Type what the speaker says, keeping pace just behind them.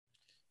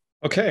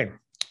Okay,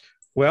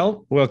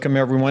 well, welcome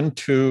everyone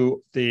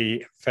to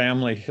the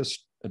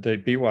the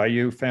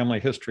BYU Family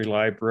History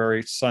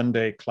Library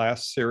Sunday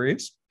class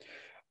series.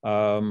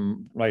 I'd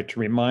like to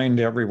remind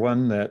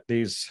everyone that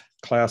these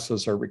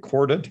classes are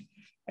recorded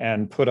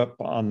and put up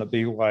on the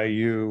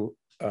BYU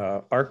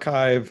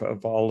archive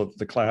of all of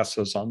the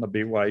classes on the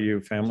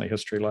BYU Family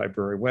History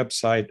Library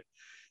website,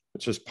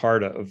 which is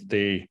part of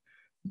the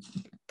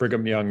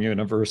Brigham Young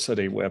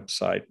University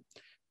website.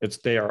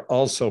 They are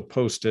also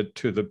posted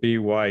to the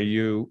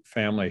BYU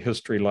Family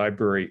History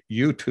Library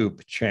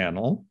YouTube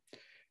channel,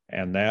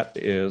 and that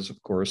is,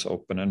 of course,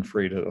 open and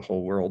free to the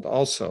whole world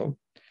also.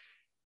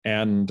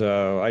 And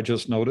I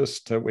just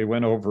noticed that we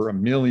went over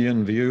 1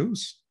 million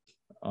views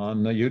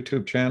on the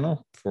YouTube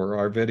channel for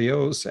our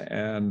videos,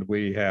 and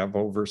we have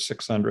over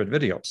 600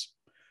 videos.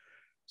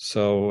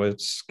 So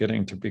it's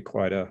getting to be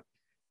quite a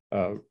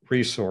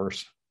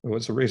resource. It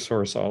was a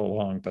resource all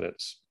along, but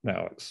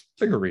now it's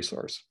a bigger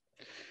resource.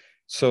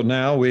 So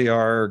now we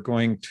are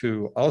going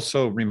to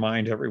also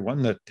remind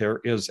everyone that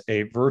there is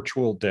a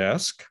virtual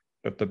desk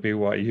at the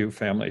BYU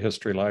Family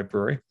History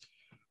Library.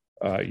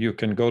 You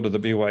can go to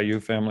the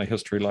BYU Family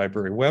History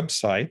Library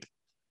website.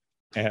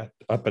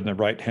 Up in the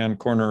right-hand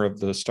corner of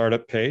the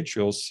startup page,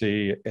 you'll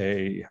see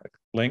a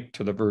link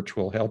to the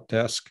virtual help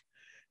desk.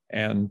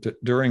 And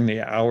during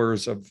the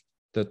hours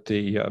that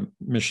the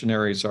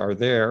missionaries are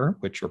there,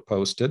 which are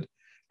posted,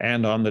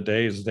 and on the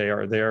days they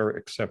are there,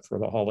 except for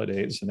the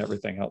holidays and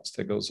everything else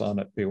that goes on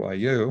at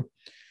BYU,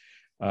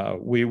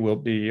 we will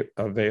be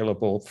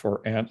available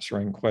for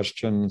answering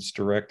questions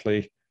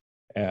directly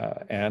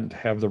and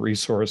have the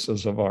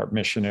resources of our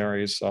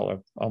missionaries,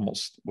 about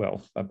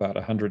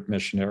 100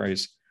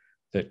 missionaries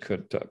that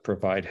could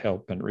provide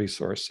help and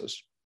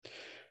resources.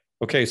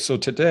 Okay, so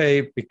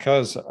today,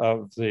 because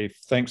of the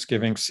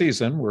Thanksgiving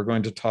season, we're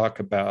going to talk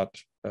about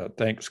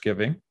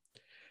Thanksgiving,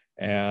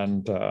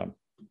 and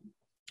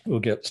we'll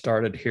get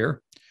started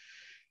here.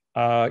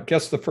 I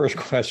guess the first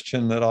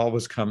question that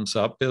always comes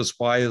up is,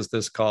 why is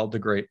this called the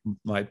Great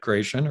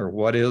Migration, or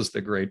what is the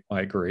Great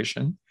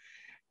Migration?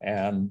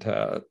 And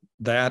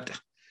that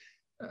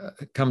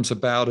comes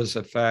about as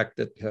a fact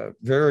that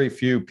very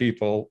few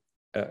people,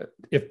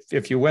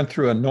 if you went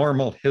through a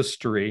normal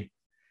history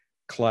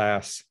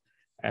class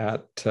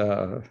at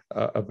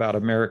about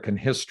American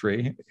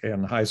history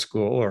in high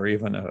school, or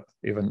even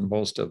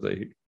most of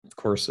the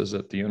courses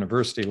at the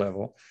university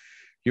level,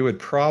 you would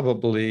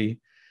probably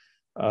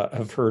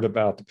have heard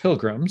about the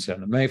Pilgrims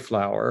and the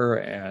Mayflower,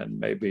 and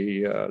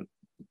maybe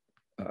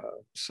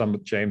some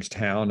of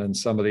Jamestown and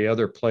some of the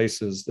other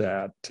places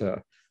that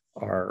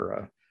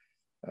are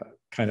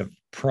kind of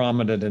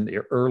prominent in the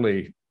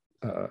early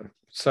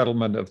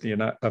settlement of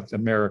the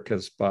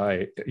Americas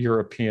by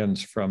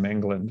Europeans from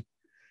England,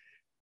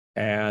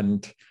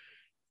 and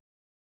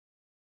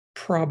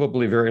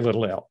probably very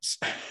little else.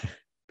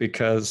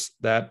 Because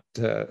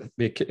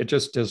it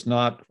just is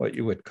not what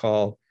you would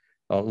call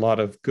a lot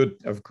of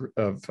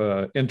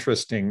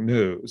interesting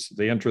news.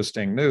 The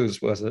interesting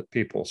news was that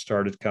people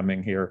started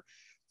coming here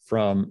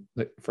from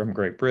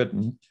Great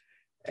Britain,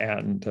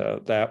 and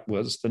that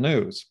was the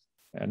news.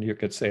 And you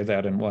could say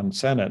that in one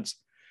sentence.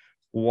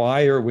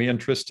 Why are we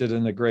interested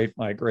in the Great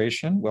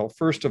Migration? Well,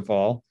 first of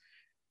all,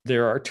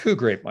 there are two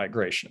Great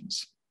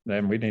Migrations.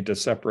 Then we need to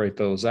separate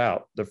those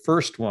out. The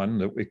first one,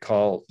 that we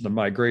call the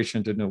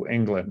migration to New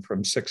England from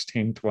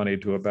 1620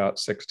 to about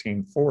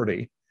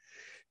 1640,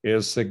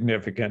 is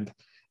significant.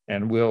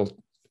 And we'll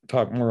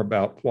talk more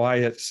about why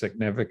it's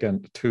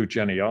significant to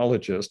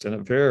genealogists in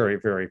a very,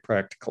 very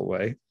practical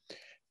way.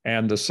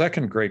 And the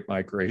second Great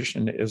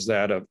Migration is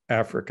that of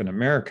African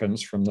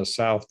Americans from the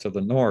South to the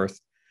North,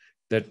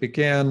 that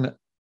began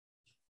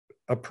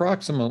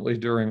approximately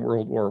during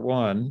World War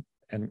I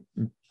and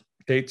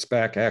dates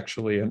back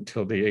actually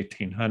until the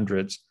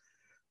 1800s,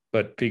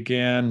 but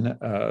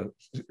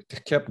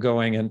kept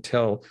going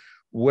until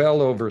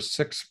well over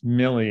 6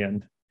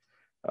 million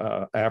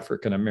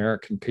African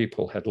American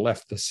people had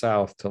left the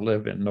South to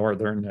live in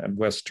northern and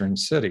western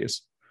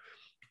cities.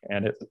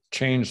 And it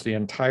changed the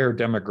entire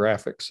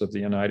demographics of the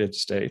United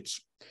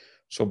States.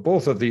 So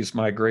both of these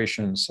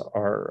migrations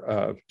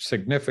are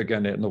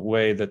significant in the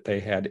way that they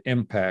had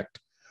impact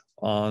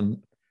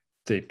on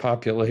the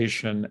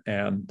population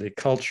and the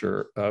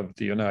culture of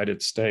the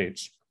United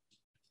States.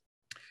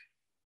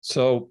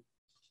 So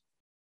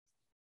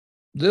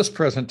this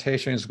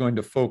presentation is going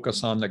to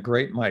focus on the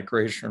Great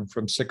Migration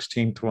from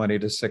 1620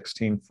 to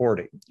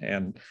 1640.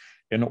 And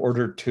in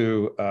order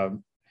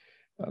to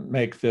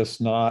make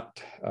this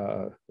not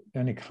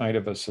any kind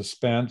of a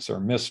suspense or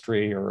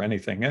mystery or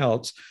anything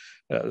else,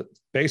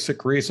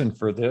 basic reason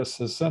for this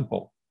is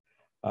simple.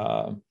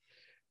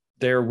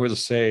 There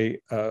was a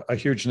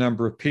huge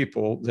number of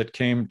people that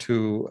came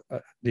to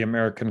the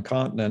American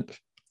continent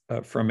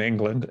from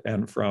England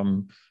and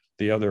from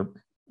the other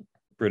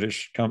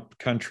British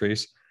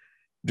countries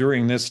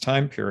during this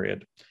time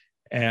period.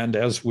 And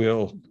as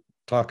we'll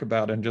talk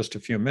about in just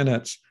a few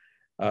minutes,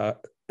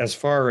 as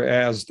far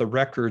as the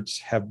records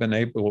have been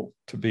able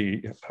to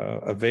be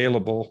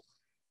available,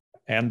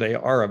 and they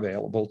are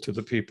available to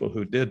the people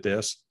who did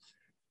this,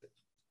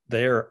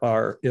 there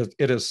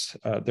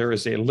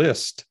is a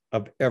list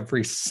of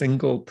every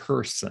single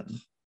person,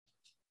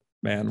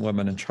 man,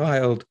 woman, and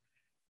child,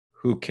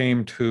 who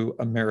came to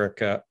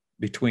America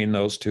between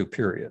those two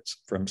periods,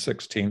 from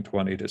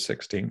 1620 to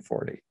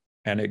 1640,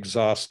 an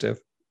exhaustive,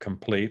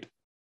 complete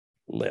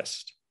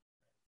list.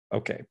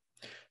 Okay,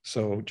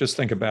 so just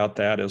think about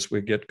that as we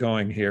get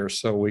going here,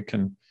 so we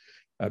can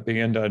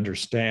begin to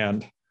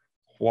understand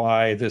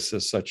why this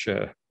is such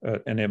an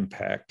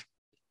impact.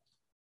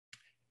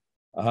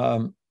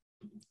 Kind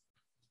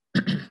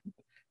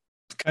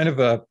of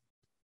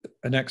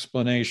an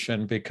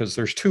explanation, because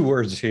there's two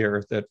words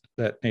here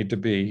that need to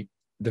be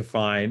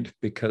defined,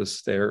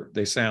 because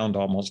they sound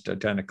almost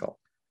identical.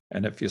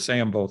 And if you say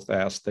them both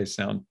fast, they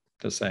sound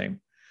the same.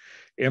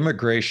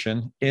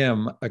 Immigration,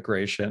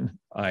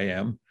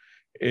 I-M,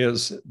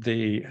 is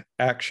the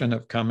action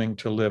of coming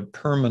to live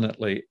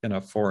permanently in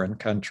a foreign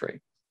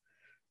country.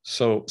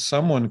 So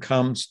someone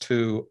comes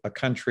to a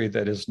country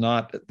that is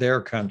not their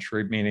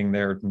country, meaning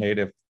their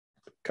native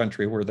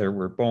country where they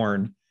were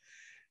born,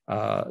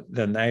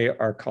 then they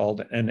are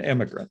called an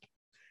immigrant.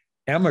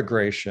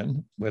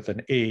 Emigration, with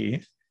an E,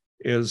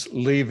 is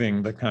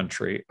leaving the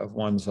country of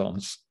one's own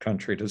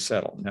country to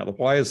settle. Now,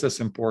 why is this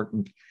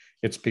important?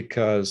 It's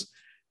because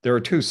there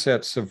are two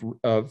sets of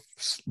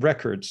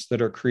records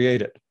that are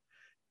created.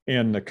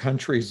 In the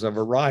countries of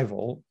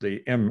arrival,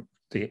 the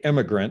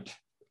immigrant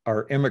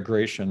are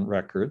immigration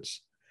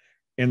records.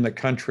 In the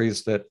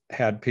countries that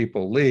had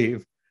people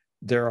leave,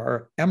 there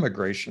are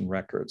emigration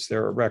records.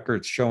 There are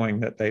records showing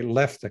that they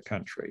left the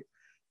country.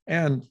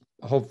 And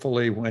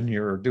hopefully when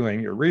you're doing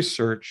your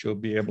research, you'll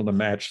be able to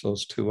match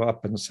those two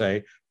up and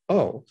say,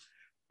 oh,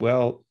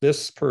 well,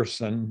 this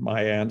person,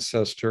 my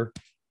ancestor,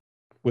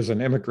 was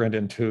an immigrant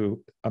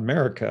into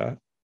America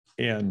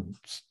in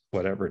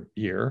whatever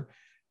year,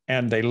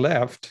 and they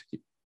left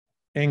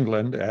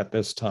England at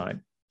this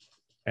time.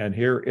 And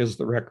here is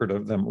the record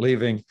of them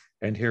leaving,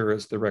 and here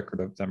is the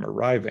record of them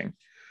arriving.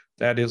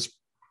 That is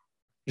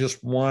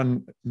just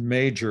one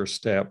major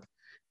step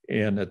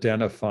in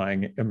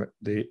identifying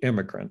the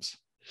immigrants.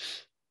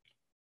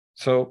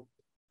 So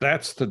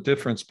that's the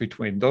difference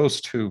between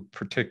those two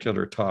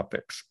particular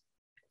topics.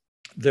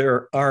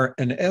 There are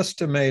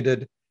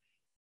estimates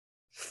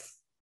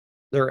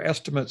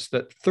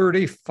that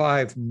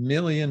 35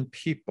 million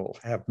people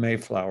have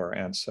Mayflower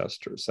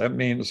ancestors. That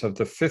means of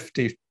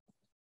the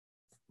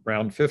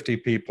around 50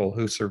 people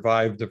who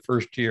survived the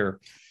first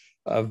year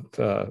of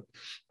the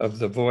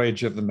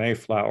voyage of the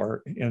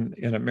Mayflower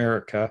in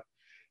America,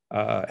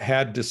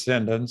 had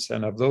descendants,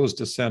 and of those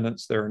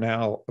descendants, there are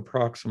now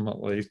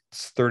approximately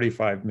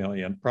 35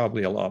 million,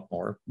 probably a lot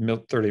more,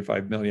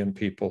 35 million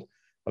people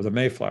of the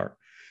Mayflower.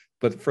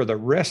 But for the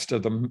rest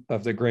of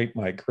the Great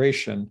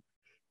Migration,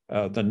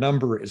 the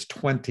number is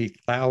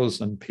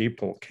 20,000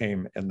 people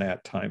came in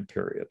that time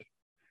period.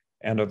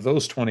 And of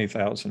those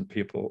 20,000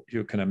 people,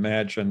 you can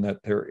imagine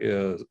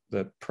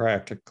that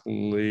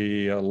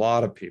practically a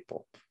lot of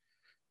people,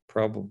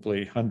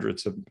 probably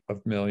hundreds of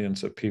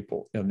millions of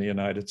people in the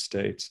United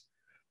States,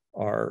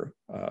 are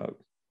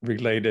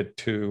related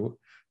to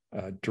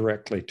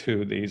directly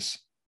to these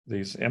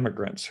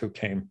immigrants who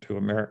came to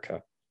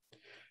America.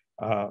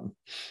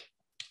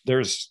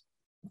 There's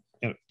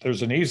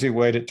an easy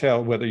way to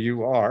tell whether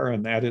you are,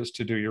 and that is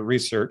to do your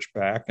research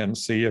back and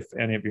see if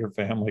any of your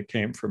family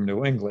came from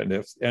New England.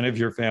 If any of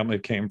your family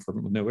came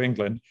from New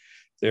England,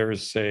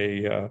 there's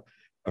a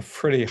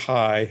pretty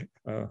high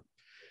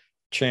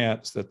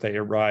chance that they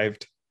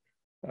arrived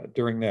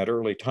during that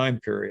early time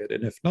period.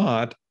 And if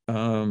not,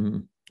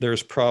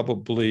 there's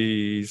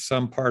probably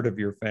some part of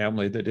your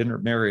family that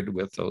intermarried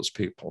with those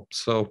people.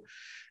 So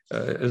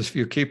as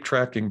you keep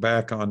tracking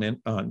back on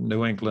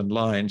New England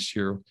lines,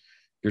 your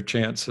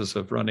chances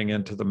of running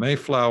into the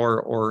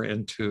Mayflower or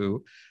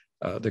into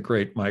the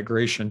Great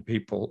Migration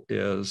people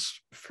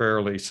is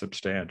fairly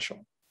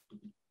substantial.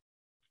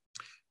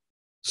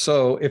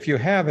 So if you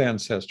have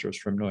ancestors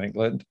from New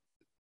England,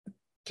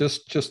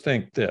 just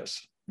think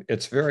this.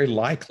 It's very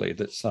likely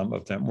that some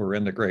of them were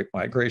in the Great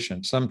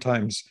Migration.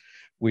 Sometimes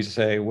we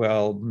say,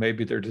 well,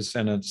 maybe they're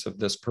descendants of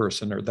this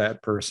person or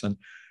that person.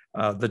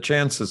 The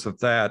chances of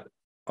that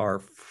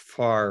are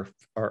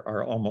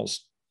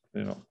almost,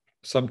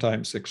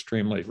 sometimes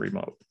extremely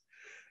remote,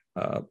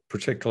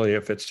 particularly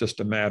if it's just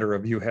a matter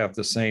of you have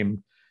the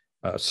same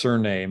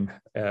surname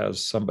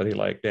as somebody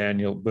like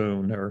Daniel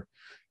Boone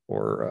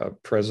or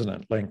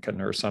President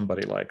Lincoln or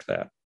somebody like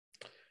that.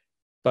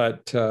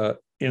 But as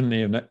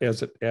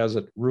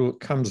it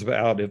comes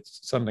about, it's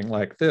something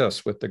like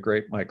this with the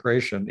Great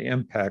Migration. The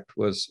impact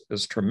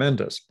is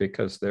tremendous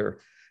because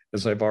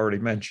as I've already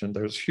mentioned,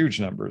 there's huge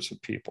numbers of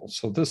people.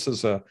 So this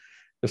is a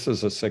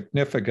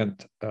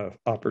significant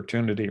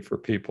opportunity for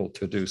people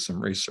to do some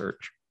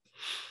research.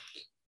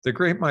 The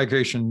Great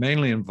Migration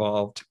mainly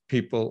involved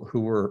people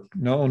who were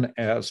known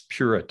as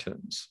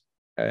Puritans,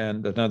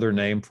 and another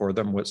name for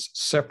them was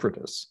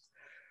separatists.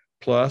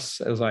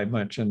 Plus, as I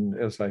mentioned,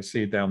 as I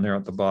see down there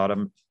at the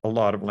bottom, a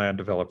lot of land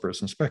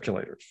developers and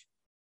speculators.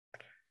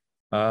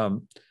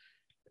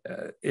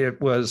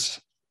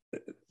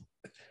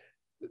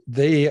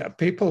 The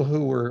people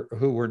who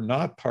were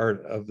not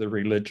part of the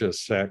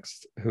religious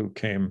sects who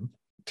came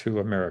to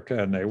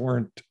America, and they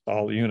weren't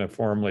all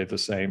uniformly the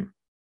same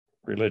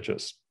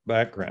religious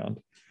background,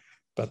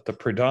 but the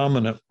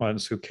predominant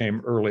ones who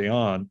came early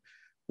on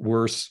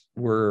were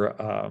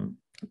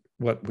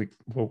what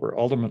were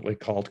ultimately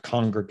called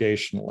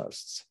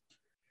Congregationalists.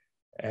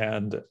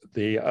 And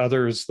the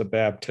others, the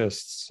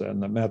Baptists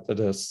and the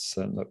Methodists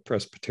and the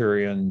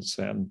Presbyterians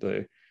and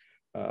the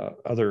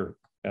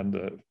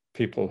the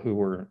people who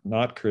were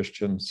not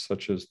Christians,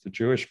 such as the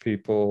Jewish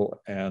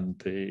people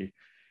and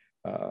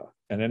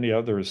any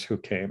others who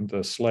came,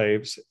 the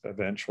slaves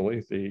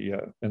eventually,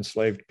 the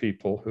enslaved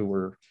people who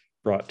were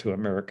brought to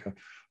America.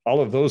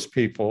 All of those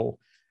people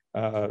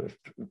weren't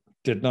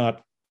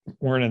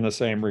in the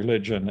same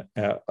religion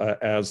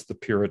as the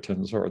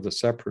Puritans or the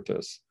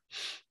Separatists.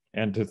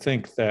 And to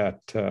think that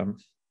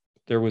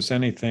there was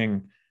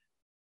anything,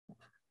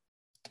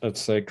 let's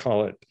say,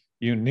 call it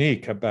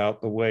unique about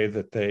the way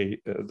that the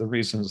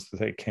reasons that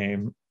they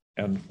came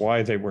and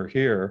why they were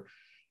here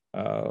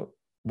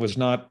is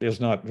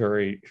not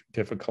very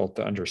difficult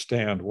to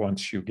understand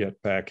once you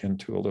get back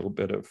into a little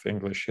bit of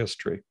English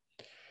history.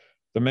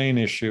 The main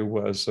issue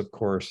was, of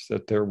course,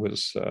 that there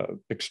was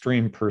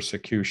extreme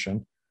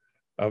persecution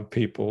of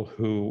people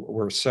who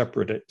were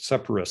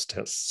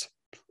separatists,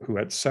 who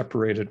had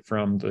separated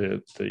from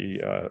the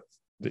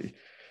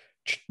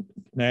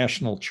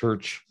national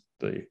church,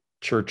 the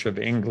Church of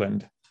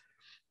England.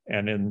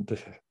 And in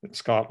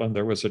Scotland,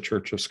 there was a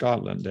Church of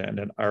Scotland, and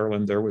in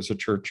Ireland, there was a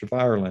Church of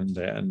Ireland,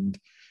 and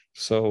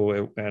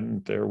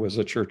there was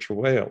a Church of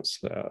Wales.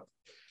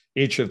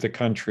 Each of the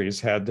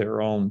countries had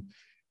their own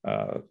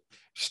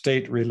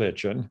state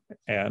religion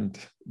and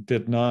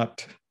did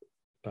not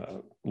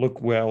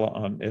look well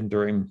on, and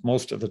during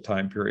most of the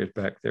time period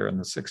back there in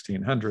the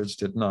 1600s,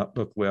 did not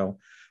look well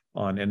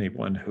on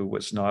anyone who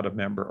was not a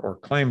member or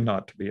claimed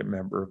not to be a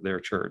member of their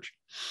church.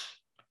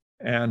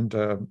 And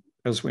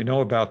as we know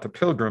about the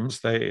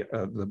Pilgrims,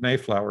 the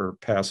Mayflower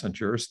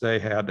passengers, they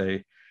had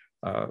a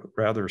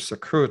rather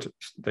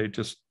circuitous, they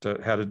just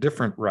had a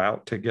different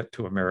route to get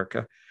to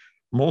America.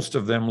 Most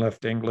of them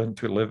left England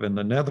to live in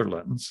the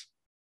Netherlands.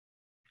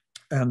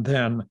 And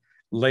then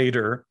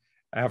later,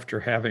 after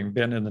having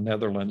been in the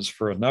Netherlands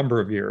for a number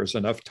of years,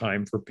 enough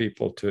time for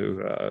people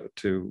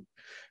to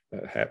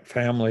have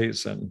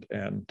families and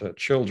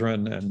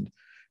children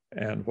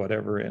and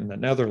whatever in the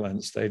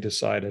Netherlands, they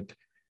decided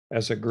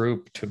as a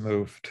group to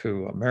move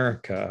to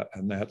America,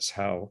 and that's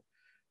how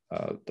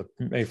the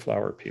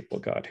Mayflower people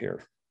got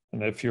here.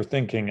 And if you're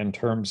thinking in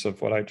terms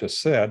of what I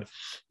just said,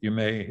 you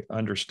may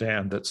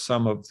understand that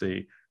some of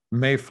the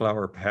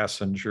Mayflower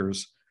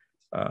passengers,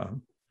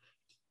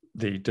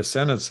 the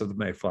descendants of the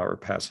Mayflower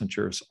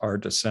passengers, are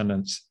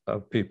descendants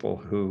of people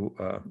who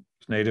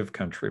native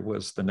country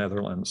was the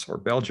Netherlands or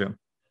Belgium.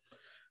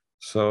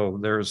 So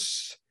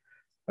there's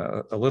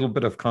a little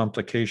bit of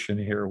complication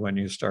here when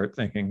you start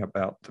thinking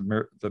about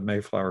the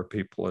Mayflower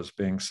people as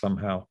being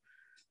somehow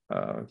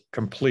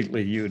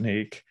completely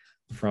unique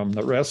from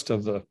the rest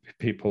of the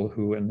people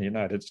who in the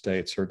United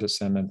States are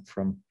descendant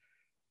from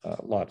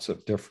lots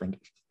of different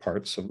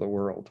parts of the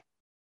world.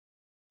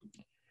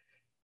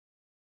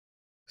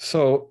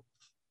 So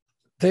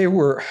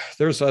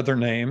there's other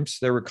names.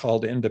 They were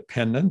called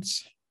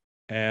independents,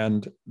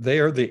 and they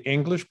are the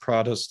English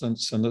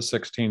Protestants in the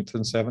 16th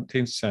and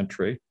 17th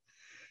century.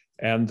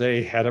 And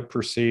they had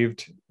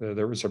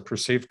there was a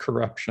perceived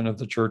corruption of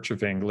the Church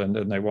of England,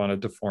 and they wanted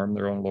to form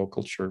their own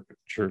local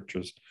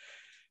churches.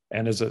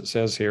 And as it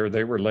says here,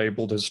 they were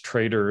labeled as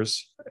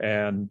traitors,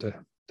 and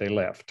they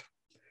left.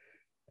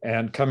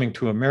 And coming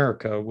to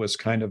America was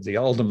kind of the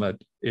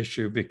ultimate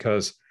issue,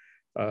 because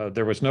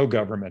there was no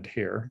government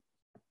here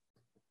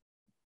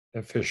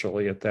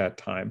officially at that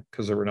time,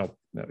 because there were no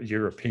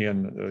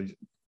European,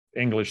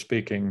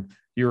 English-speaking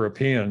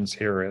Europeans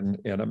here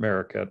in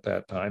America at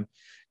that time,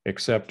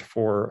 except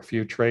for a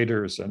few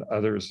traders and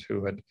others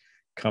who had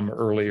come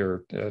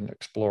earlier, and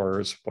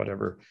explorers,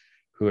 whatever,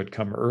 who had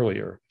come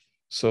earlier.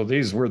 So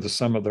these were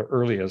some of the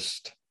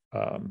earliest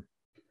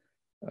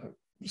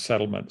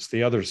settlements.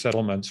 The other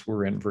settlements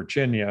were in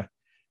Virginia,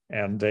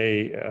 and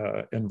they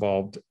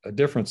involved a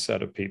different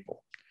set of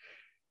people.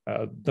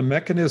 The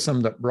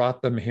mechanism that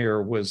brought them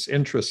here was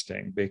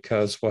interesting,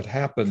 because what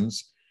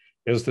happens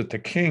is that the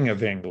King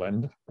of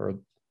England, or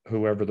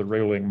whoever the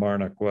ruling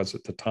monarch was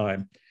at the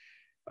time,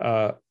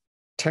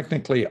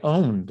 technically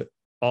owned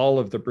all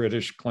of the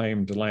British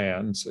claimed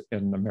lands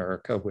in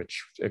America,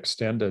 which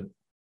extended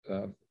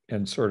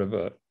in sort of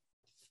a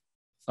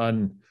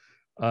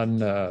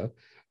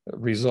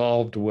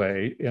unresolved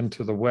way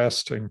into the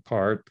western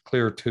part,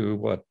 clear to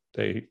what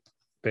they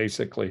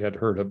basically had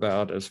heard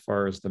about as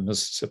far as the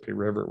Mississippi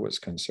River was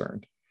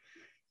concerned.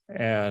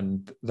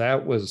 And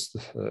that was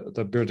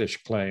the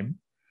British claim.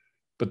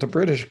 But the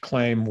British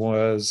claim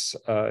was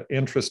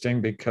interesting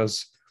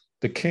because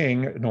the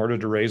king, in order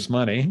to raise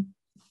money,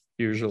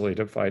 usually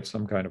to fight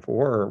some kind of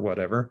war or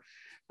whatever,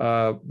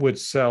 would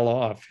sell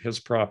off his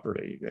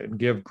property and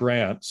give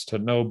grants to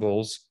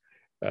nobles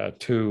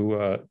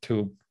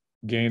to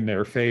gain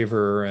their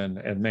favor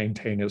and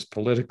maintain his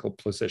political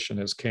position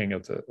as king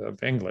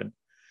of England.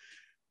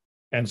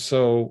 And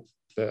so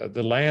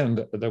the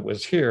land that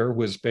was here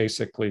was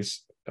basically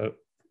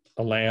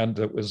a land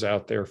that was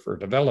out there for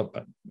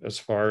development as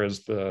far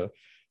as the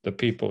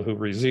people who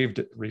received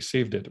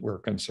it were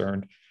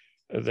concerned.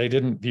 They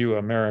didn't view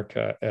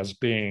America as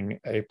being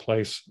a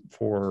place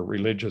for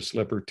religious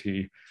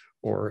liberty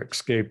or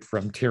escape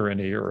from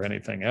tyranny or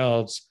anything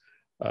else.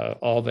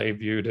 All they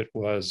viewed it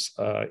was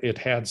it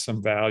had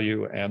some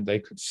value and they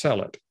could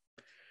sell it.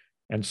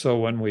 And so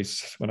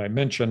when I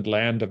mentioned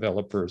land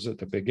developers at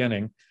the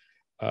beginning,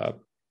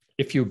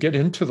 if you get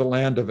into the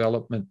land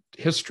development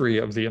history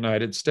of the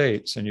United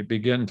States and you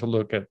begin to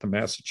look at the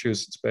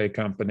Massachusetts Bay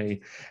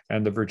Company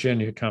and the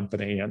Virginia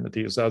Company and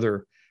these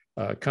other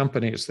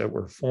companies that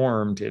were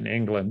formed in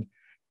England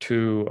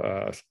to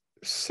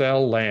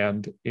sell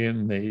land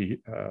in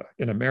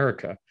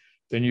America,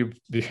 then you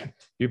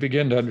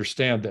begin to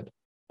understand that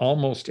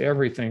almost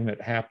everything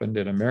that happened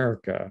in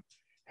America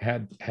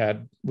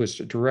was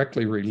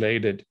directly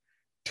related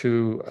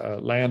to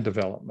land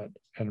development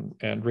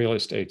and real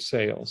estate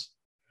sales.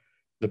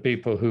 The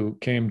people who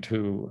came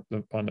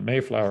on the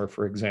Mayflower,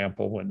 for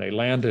example, when they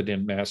landed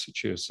in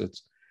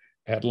Massachusetts,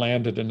 had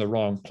landed in the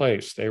wrong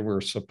place. They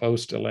were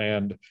supposed to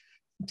land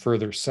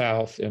further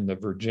south in the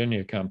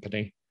Virginia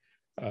Company.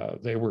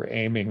 They were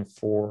aiming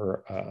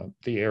for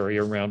the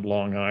area around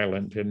Long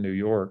Island in New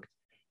York,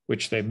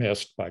 which they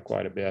missed by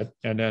quite a bit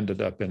and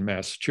ended up in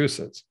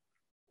Massachusetts.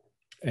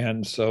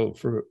 And so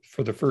for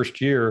the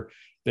first year,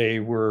 they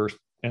were,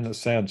 in a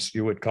sense,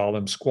 you would call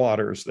them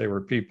squatters. They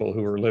were people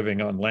who were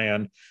living on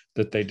land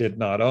that they did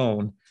not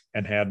own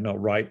and had no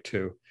right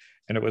to.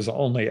 And it was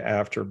only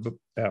after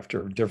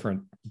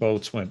different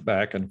boats went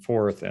back and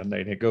forth and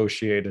they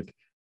negotiated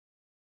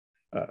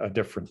a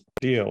different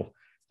deal,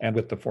 and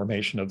with the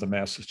formation of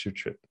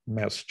the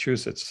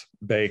Massachusetts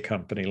Bay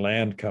Company,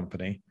 Land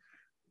Company,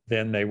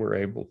 then they were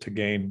able to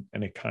gain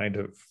any kind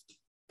of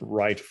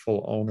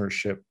rightful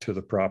ownership to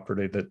the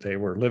property that they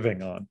were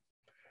living on.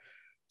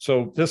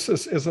 So this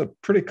is a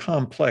pretty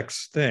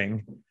complex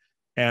thing.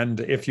 And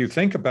if you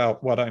think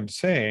about what I'm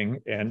saying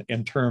and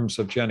in terms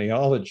of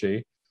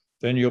genealogy,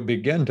 then you'll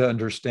begin to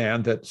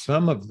understand that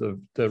some of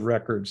the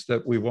records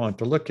that we want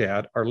to look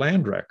at are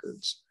land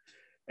records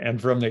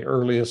and from the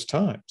earliest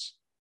times.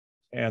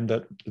 And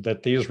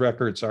that these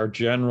records are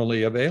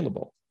generally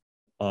available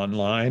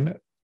online,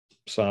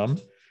 some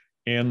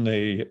in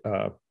the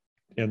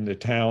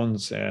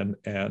towns and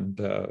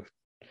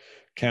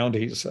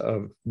counties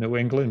of New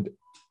England,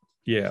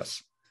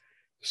 yes.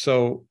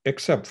 So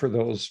except for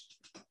those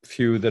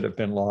few that have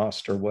been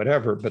lost or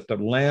whatever, but the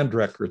land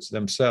records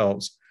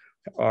themselves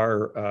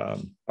are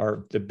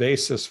the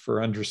basis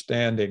for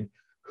understanding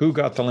who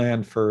got the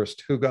land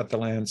first, who got the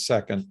land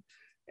second,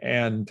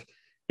 and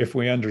if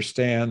we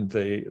understand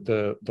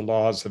the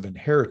laws of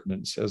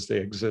inheritance as they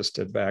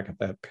existed back at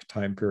that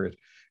time period,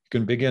 you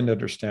can begin to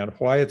understand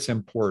why it's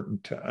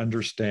important to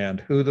understand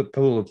who the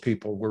pool of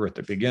people were at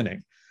the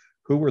beginning,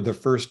 who were the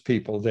first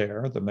people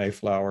there, the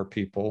Mayflower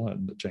people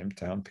and the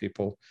Jamestown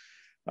people,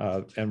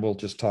 and we'll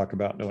just talk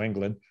about New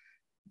England.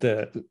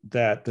 That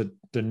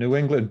the New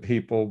England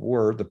people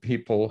were the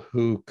people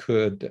who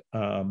could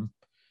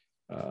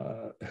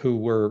who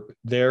were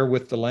there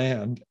with the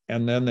land,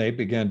 and then they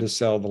began to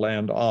sell the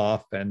land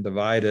off and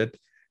divide it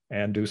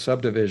and do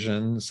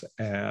subdivisions.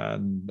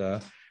 And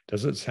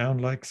does it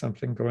sound like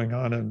something going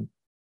on in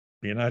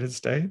the United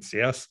States?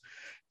 Yes,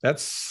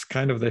 that's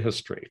kind of the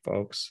history,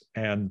 folks.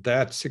 And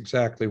that's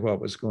exactly what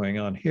was going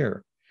on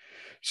here.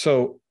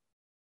 So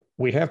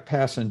we have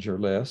passenger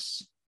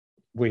lists,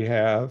 we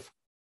have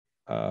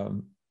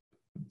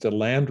the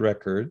land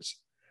records,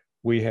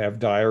 we have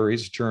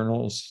diaries,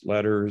 journals,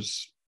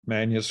 letters,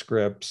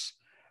 manuscripts,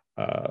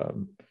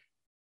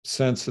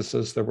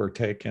 censuses that were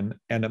taken,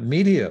 and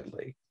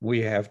immediately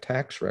we have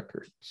tax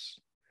records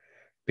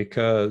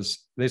because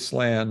this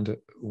land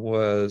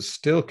was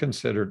still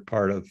considered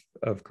part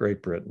of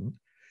Great Britain,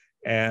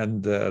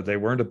 and they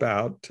weren't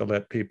about to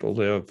let people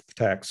live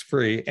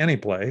tax-free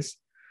anyplace,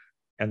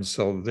 and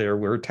so there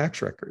were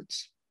tax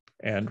records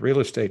and real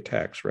estate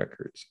tax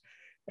records.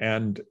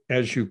 And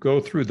as you go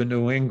through the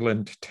New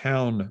England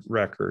town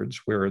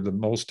records, where the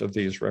most of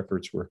these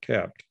records were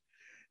kept,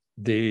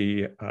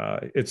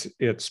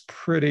 it's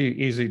pretty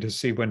easy to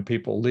see when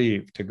people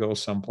leave to go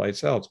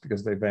someplace else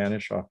because they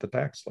vanish off the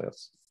tax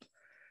list.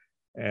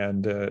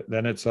 And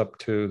then it's up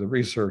to the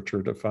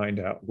researcher to find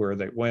out where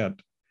they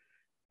went.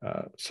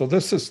 So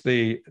this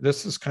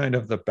is kind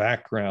of the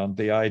background,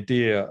 the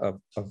idea of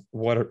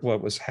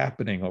what was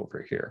happening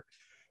over here.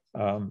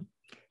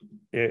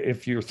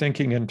 If you're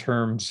thinking in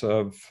terms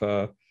of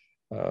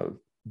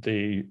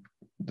the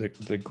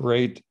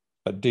great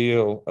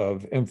deal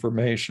of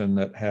information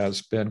that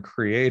has been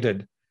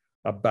created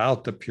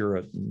about the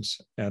Puritans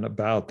and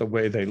about the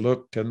way they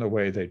looked and the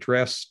way they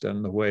dressed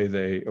and the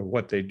way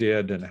what they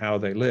did and how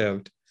they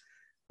lived,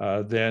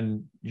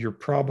 then you're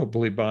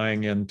probably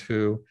buying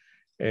into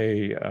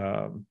a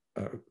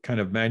kind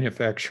of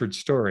manufactured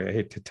story. I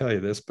hate to tell you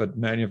this, but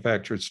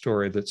manufactured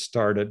story that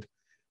started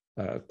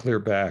clear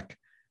back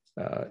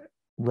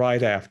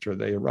right after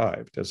they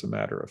arrived, as a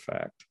matter of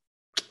fact.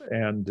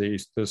 And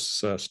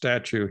this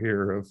statue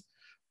here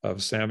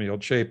of Samuel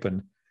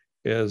Chapin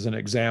is an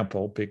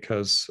example,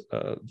 because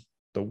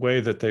the way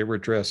that they were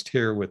dressed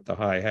here with the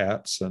high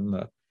hats and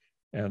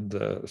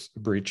the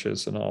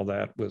breeches and all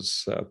that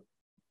was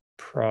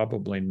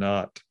probably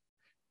not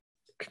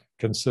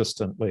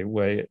consistently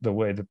the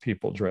way the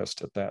people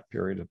dressed at that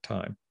period of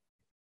time.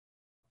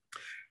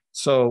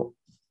 So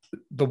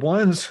the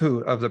ones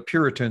of the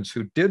Puritans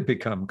who did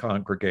become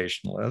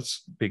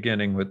Congregationalists,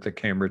 beginning with the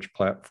Cambridge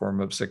Platform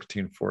of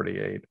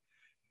 1648,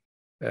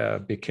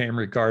 became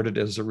regarded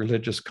as the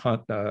religious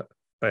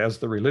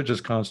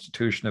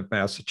constitution of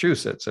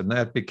Massachusetts, and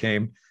that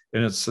became,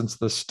 in a sense,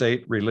 the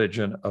state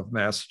religion of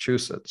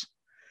Massachusetts.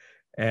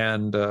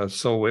 And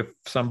so if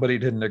somebody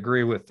didn't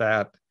agree with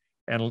that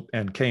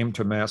and came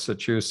to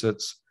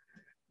Massachusetts,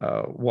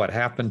 what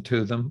happened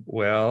to them?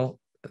 Well,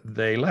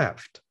 they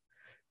left.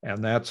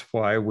 And that's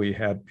why we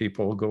had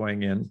people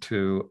going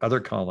into other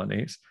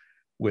colonies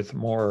with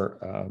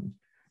more,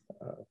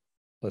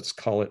 let's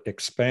call it,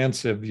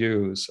 expansive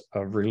views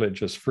of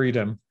religious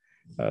freedom,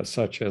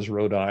 such as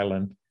Rhode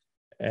Island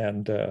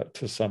and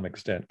to some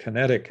extent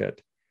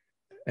Connecticut.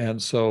 And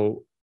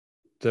so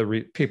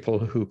the people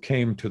who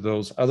came to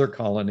those other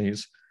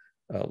colonies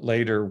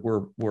later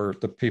were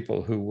the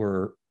people who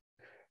were,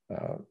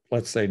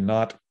 let's say,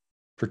 not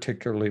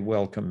particularly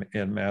welcome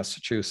in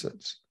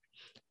Massachusetts.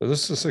 So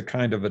this is a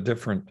kind of a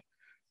different,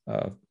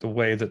 the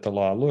way that the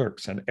law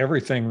looks, and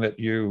everything that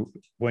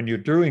when you're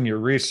doing your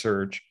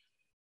research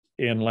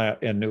in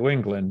New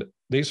England,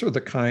 these are the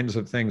kinds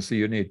of things that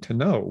you need to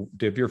know.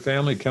 Did your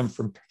family come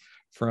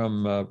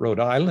from Rhode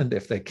Island?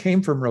 If they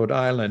came from Rhode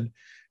Island,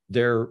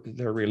 their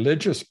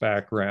religious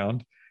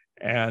background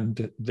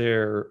and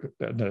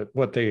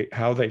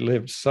how they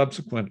lived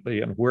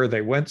subsequently and where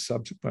they went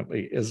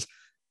subsequently is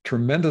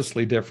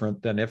tremendously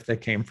different than if they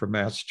came from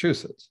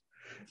Massachusetts.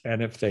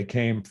 And if they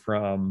came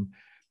from,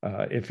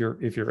 if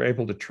you're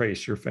able to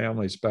trace your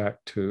families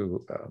back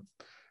to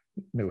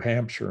New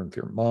Hampshire and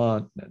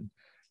Vermont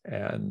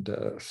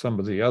and some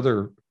of the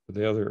other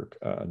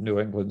New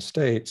England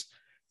states,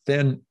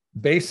 then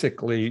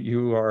basically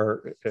you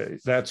are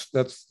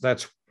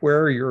that's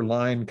where your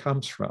line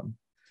comes from.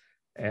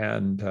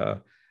 And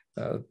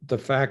the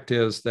fact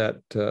is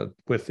that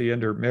with the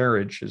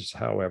intermarriages,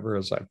 however,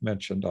 as I've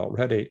mentioned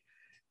already,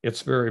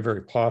 it's very,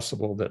 very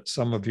possible that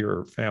some of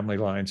your family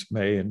lines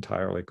may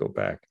entirely go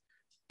back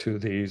to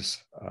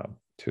these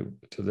to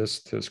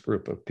this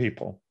group of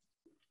people.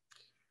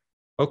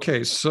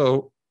 Okay,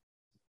 so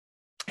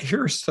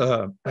here's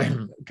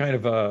kind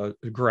of a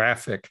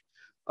graphic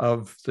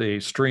of the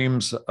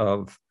streams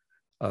of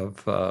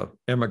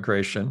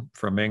immigration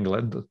from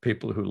England, the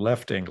people who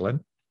left England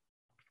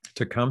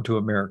to come to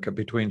America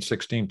between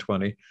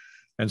 1620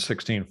 and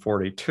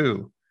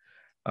 1642.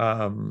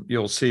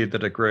 You'll see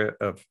that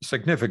a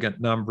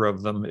significant number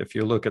of them, if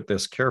you look at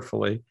this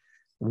carefully,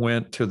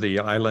 went to the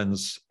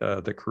islands,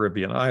 the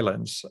Caribbean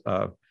islands.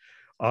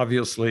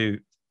 Obviously,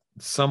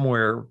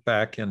 somewhere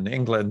back in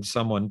England,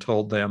 someone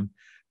told them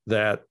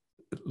that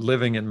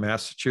living in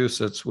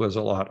Massachusetts was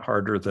a lot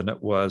harder than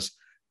it was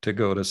to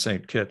go to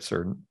St. Kitts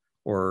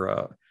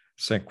or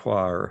St.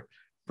 Croix or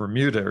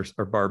Bermuda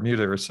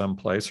or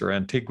someplace, or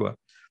Antigua,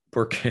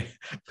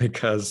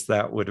 because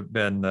that would have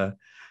been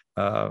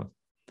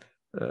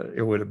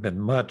it would have been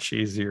much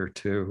easier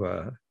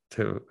to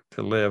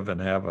live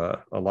and have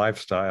a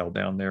lifestyle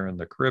down there in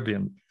the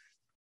Caribbean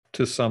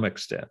to some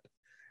extent.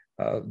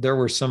 There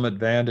were some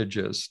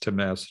advantages to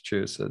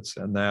Massachusetts,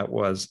 and that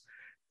was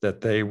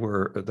that there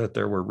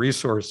were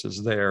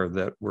resources there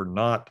that were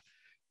not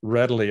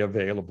readily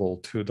available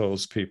to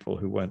those people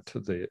who went to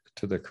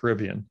the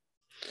Caribbean.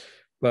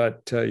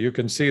 But you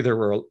can see there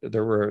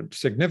were a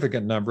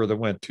significant number that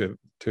went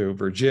to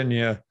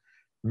Virginia,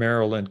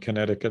 Maryland,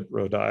 Connecticut,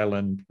 Rhode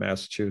Island,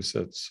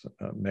 Massachusetts,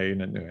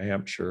 Maine, and New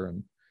Hampshire,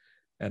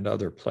 and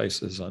other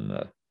places on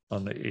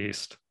the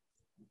east.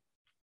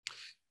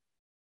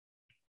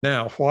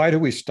 Now, why do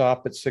we stop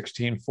at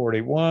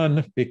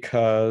 1641?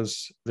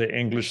 Because the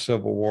English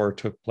Civil War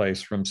took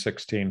place from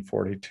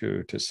 1642 to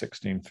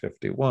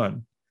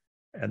 1651,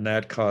 and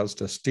that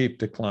caused a steep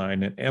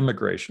decline in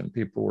immigration.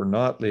 People were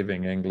not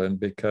leaving England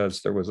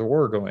because there was a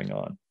war going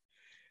on,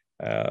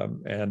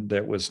 and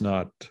it was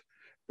not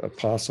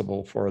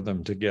possible for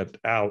them to get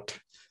out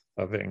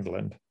of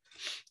England.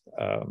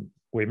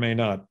 We may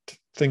not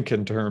think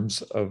in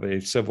terms of a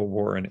civil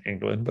war in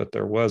England, but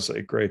there was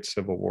a great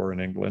civil war in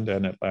England,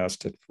 and it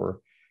lasted for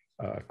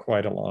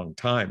quite a long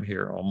time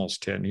here,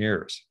 almost 10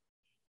 years.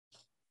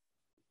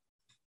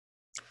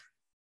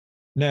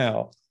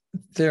 Now,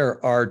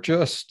 there are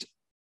just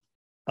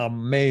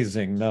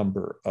amazing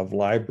number of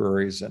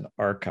libraries and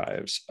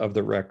archives of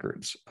the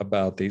records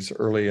about these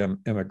early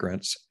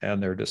immigrants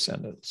and their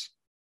descendants.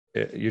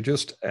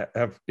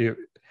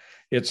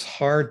 It's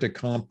hard to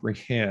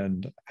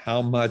comprehend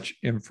how much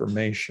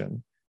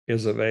information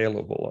is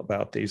available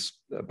about these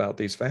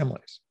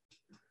families.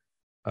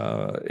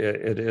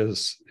 It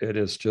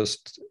is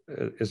just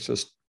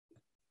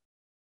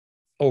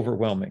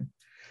overwhelming.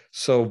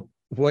 So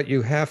what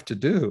you have to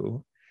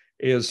do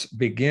is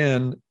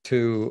begin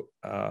to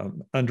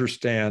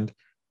understand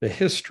the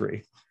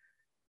history,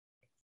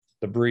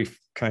 the brief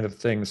kind of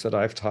things that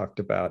I've talked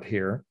about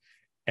here.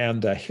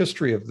 And the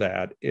history of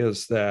that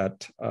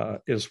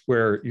is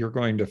where you're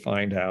going to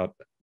find out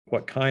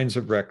what kinds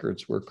of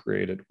records were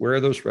created, where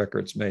those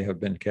records may have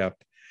been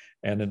kept,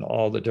 and in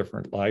all the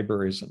different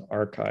libraries and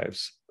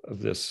archives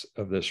of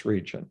this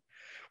region,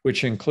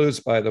 which includes,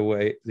 by the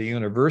way, the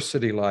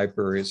university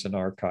libraries and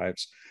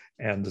archives,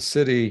 and the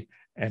city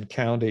and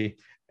county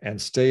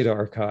and state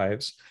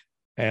archives,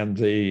 and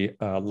the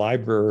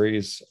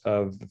libraries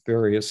of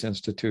various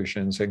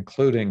institutions,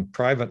 including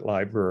private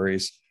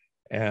libraries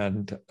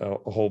and a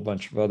whole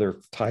bunch of other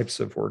types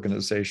of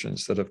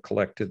organizations that have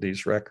collected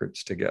these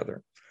records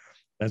together.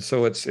 And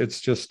so it's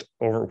just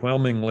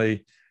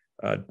overwhelmingly,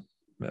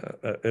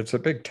 it's a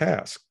big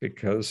task,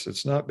 because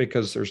it's not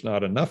because there's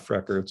not enough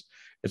records,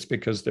 it's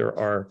because there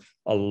are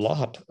a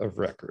lot of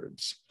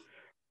records.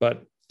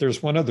 But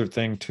there's one other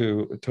thing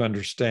to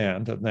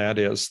understand, and that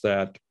is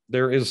that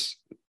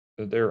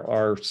there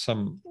are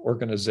some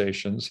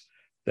organizations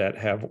that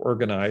have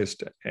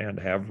organized and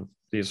have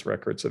these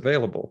records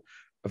available.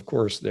 Of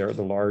course, they're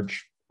the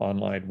large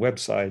online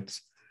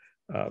websites,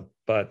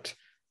 but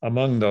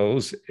among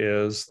those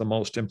is the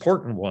most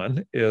important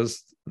one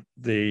is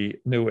the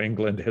New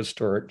England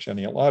Historic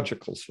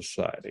Genealogical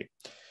Society.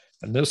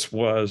 And this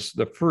was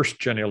the first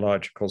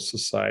genealogical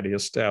society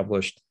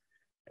established,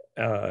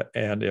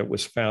 and it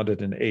was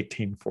founded in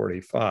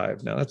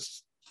 1845. Now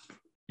that's,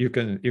 you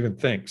can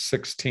think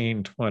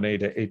 1620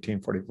 to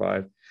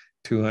 1845,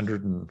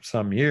 200 and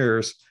some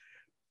years.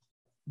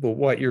 But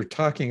what you're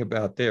talking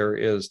about there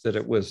is that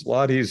it was a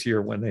lot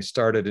easier when they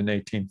started in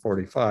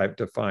 1845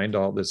 to find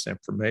all this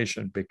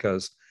information,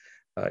 because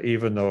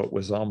even though it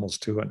was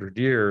almost 200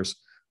 years,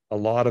 a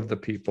lot of the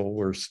people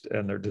were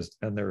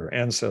and their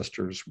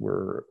ancestors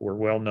were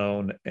well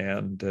known,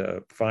 and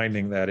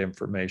finding that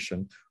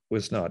information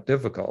was not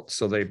difficult.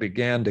 So they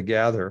began to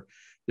gather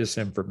this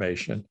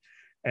information,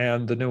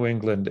 and the New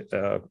England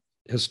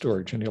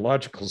Historic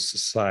Genealogical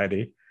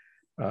Society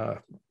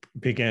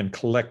began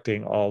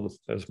collecting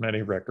as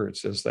many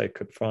records as they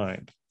could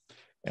find.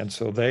 And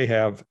so they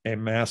have a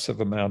massive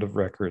amount of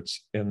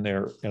records in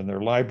their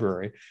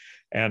library,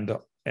 and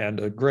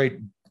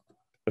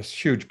a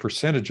huge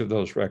percentage of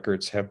those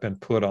records have been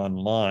put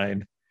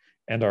online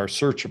and are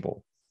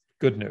searchable.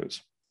 Good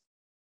news.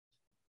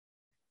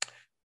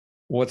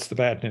 What's the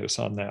bad news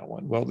on that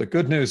one? Well, the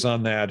good news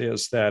on that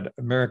is that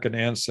American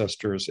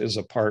Ancestors is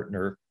a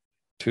partner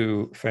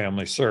to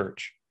Family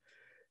Search.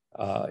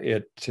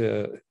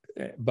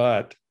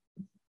 But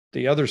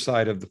the other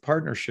side of the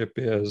partnership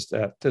is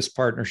that this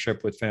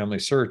partnership with Family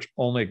Search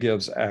only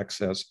gives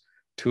access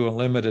to a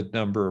limited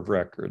number of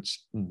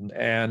records,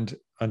 and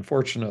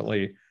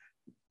unfortunately,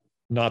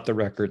 not the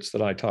records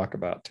that I talk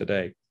about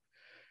today.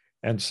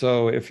 And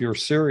so if you're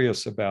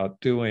serious about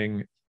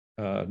doing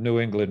New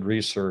England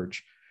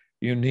research,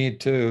 you need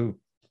to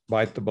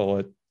bite the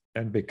bullet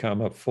and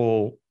become a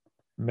full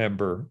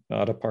member,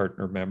 not a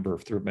partner member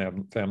through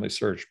Family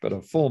Search, but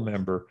a full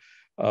member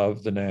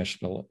of the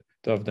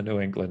New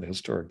England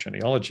Historic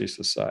Genealogy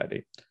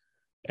Society.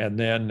 And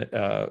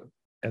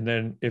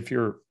then if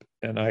you're,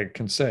 and I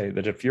can say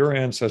that if your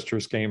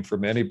ancestors came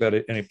from any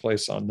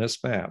place on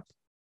this map,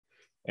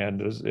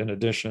 and in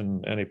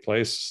addition, any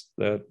place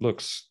that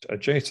looks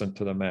adjacent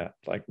to the map,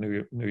 like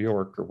New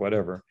York or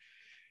whatever,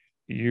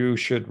 you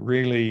should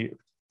really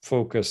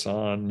focus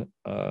on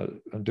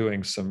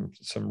doing some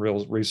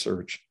real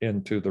research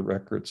into the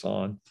records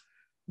on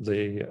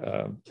the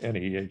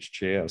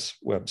NEHGS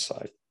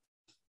website.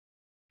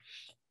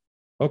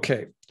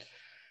 Okay,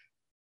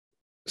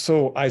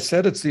 so I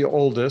said it's the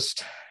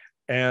oldest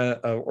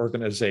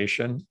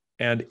organization,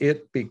 and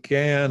it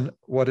began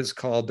what is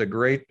called the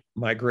Great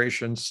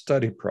Migration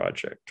Study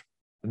Project.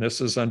 And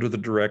this is under the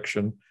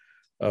direction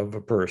of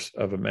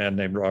a man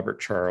named Robert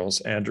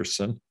Charles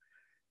Anderson,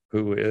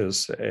 who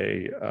is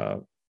a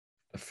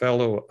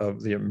fellow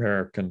of the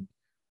American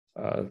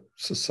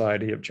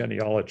Society of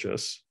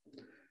Genealogists.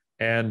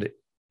 And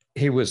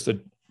he was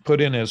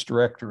put in as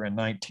director in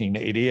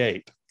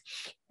 1988.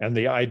 And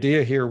the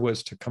idea here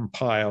was to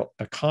compile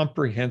a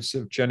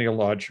comprehensive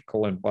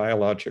genealogical and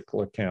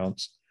biographical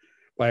accounts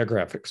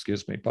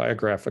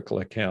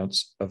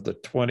of the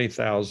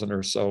 20,000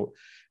 or so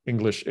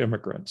English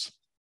immigrants.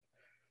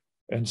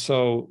 And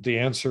so the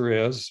answer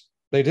is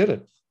they did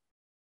it.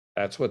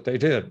 That's what they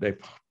did.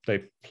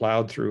 They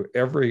plowed through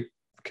every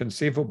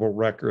conceivable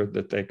record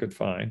that they could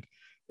find,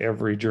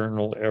 every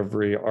journal,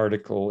 every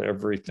article,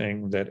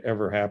 everything that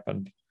ever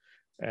happened.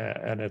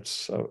 And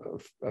it's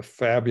a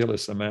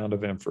fabulous amount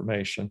of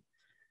information.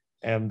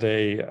 And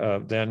they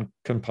then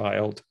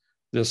compiled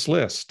this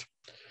list.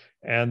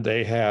 And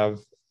they have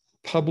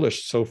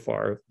published so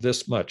far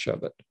this much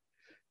of it.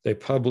 They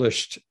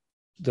published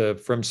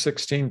from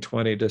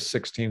 1620 to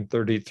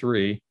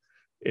 1633,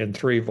 in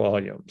 3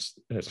 volumes.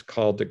 It's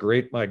called The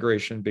Great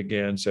Migration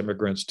Begins,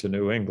 Immigrants to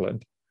New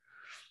England.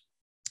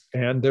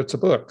 And it's a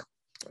book.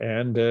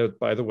 And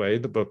by the way,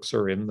 the books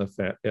are in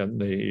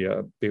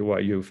the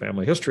BYU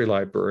Family History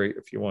Library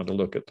if you want to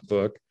look at the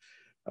book.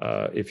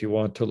 If you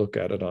want to look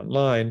at it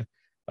online,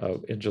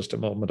 in just a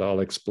moment, I'll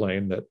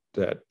explain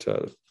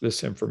that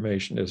this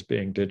information is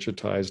being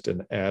digitized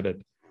and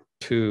added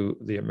to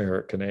the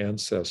American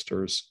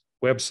Ancestors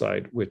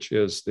website, which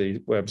is the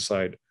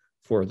website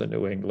for the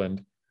New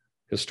England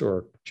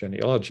Historic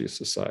Genealogy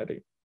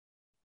Society.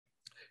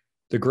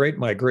 The Great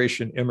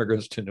Migration,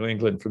 Immigrants to New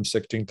England from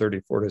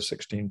 1634 to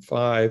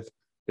 1605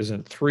 is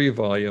in 3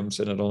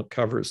 volumes, and it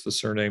covers the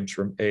surnames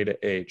from A to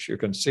H. You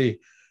can see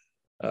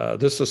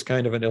this is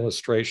kind of an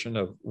illustration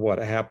of what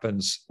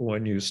happens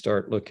when you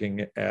start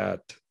looking at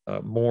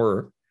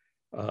more,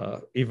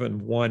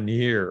 even 1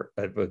 year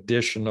of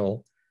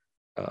additional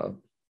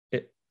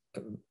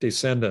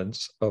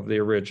descendants of the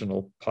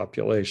original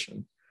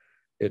population.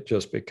 It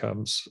just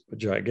becomes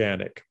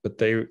gigantic. But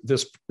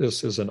this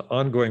is an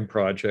ongoing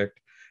project,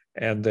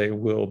 and they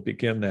will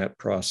begin that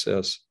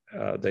process.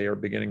 They are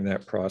beginning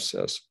that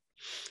process.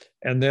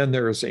 And then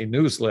there is a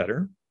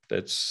newsletter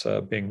that's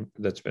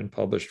been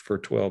published for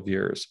 12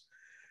 years.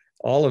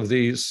 All of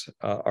these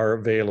are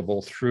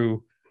available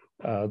through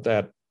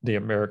the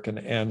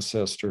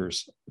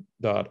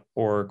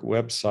AmericanAncestors.org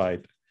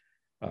website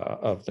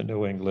of the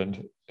New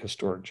England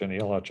Historic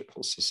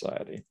Genealogical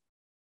Society.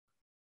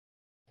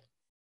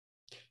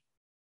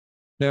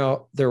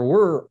 Now, there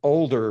were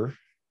older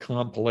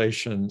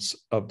compilations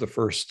of the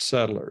first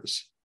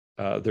settlers.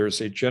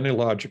 There's a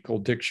genealogical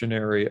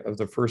dictionary of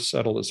the first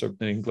settlers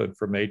of New England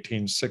from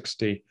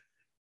 1860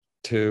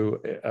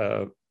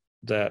 to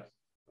that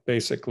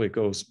basically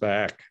goes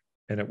back,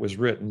 and it was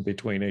written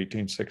between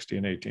 1860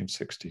 and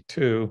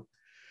 1862.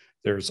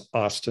 There's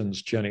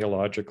Austin's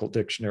Genealogical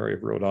Dictionary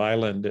of Rhode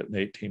Island in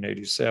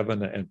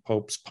 1887 and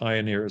Pope's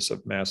Pioneers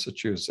of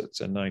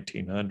Massachusetts in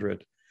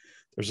 1900.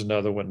 There's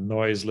another one,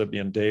 Noyes, Libby,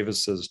 and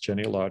Davis's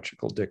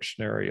Genealogical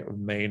Dictionary of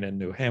Maine and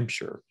New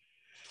Hampshire.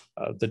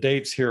 The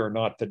dates here are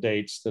not the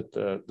dates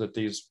that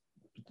these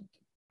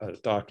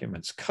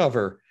documents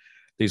cover,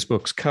 these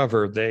books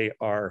cover. They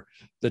are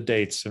the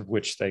dates in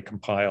which they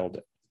compiled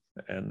it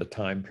and the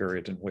time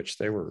period in which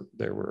they were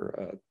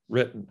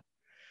written.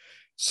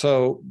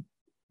 So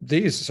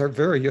these are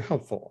very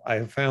helpful. I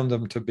have found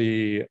them to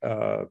be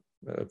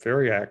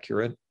very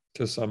accurate,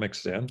 to some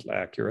extent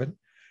accurate,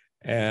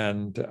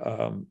 and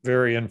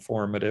very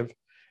informative,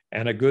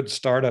 and a good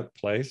startup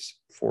place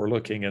for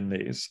looking in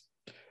these.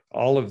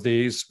 All of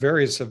these,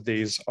 various of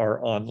these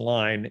are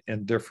online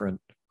in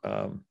different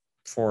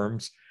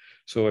forms.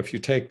 So if you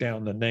take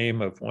down the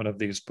name of one of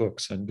these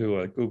books and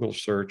do a Google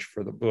search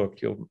for the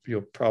book,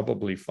 you'll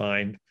probably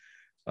find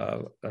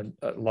a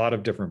lot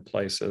of different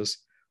places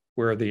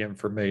where the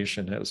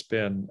information has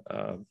been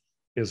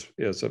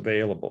is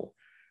available.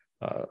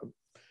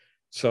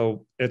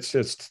 So it's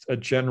a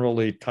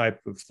generally type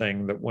of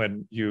thing that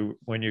when you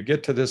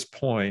get to this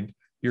point,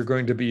 you're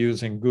going to be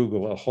using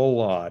Google a whole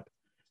lot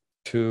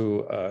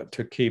to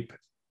keep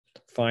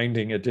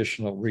finding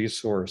additional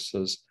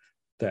resources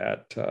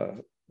that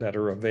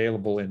are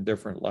available in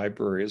different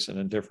libraries and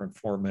in different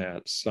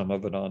formats. Some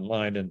of it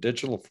online in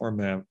digital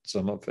format,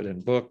 some of it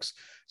in books,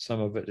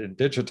 some of it in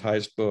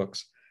digitized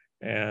books,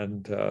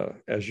 and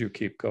as you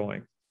keep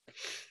going.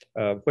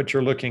 What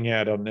you're looking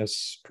at on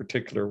this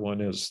particular one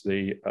is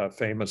the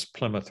famous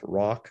Plymouth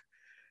Rock,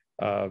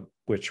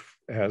 which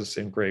has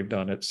engraved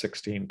on it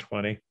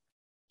 1620.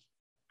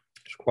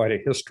 There's quite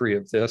a history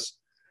of this.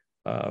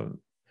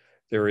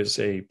 There is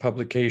a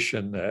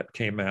publication that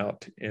came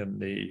out in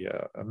the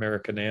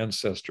American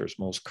Ancestors,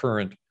 most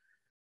current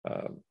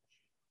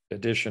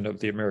edition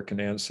of the American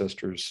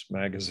Ancestors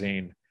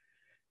magazine,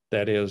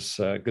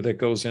 that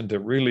goes into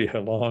really a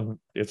long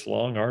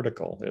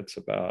article. It's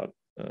about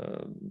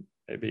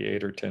maybe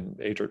 8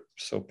 or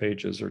so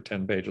pages or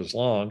 10 pages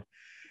long.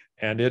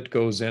 And it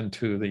goes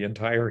into the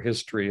entire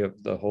history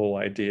of the whole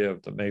idea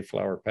of the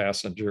Mayflower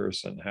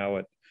passengers and how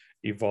it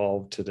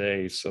evolved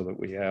today so that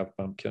we have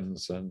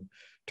pumpkins and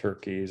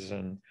turkeys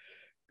and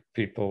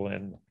people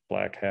in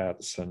black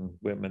hats and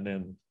women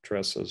in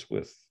dresses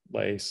with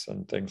lace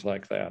and things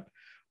like that,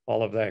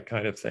 all of that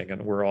kind of thing,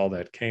 and where all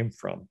that came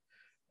from.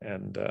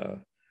 And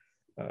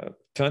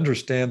to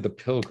understand the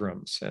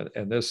Pilgrims,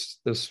 and this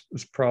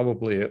was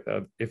probably,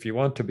 if you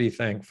want to be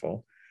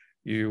thankful,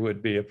 you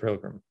would be a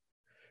Pilgrim.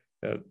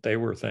 They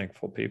were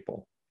thankful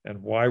people.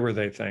 And why were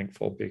they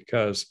thankful?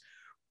 Because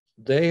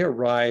they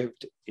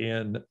arrived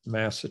in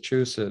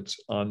Massachusetts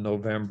on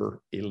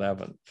November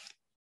 11th.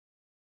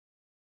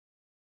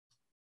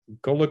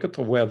 Go look at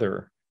the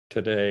weather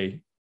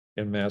today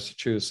in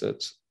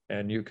Massachusetts,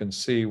 and you can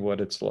see what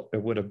it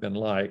would have been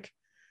like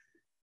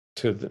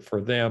for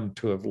them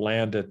to have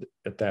landed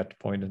at that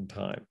point in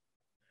time.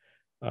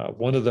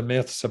 One of the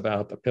myths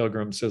about the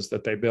Pilgrims is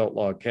that they built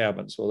log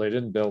cabins. Well, they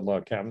didn't build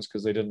log cabins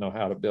because they didn't know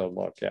how to build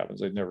log cabins.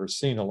 They'd never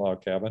seen a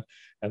log cabin,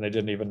 and they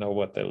didn't even know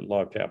what the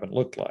log cabin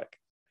looked like.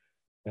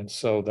 And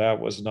so that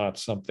was not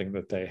something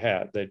that they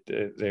had.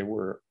 They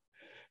were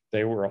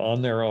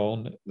on their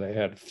own. They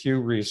had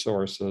few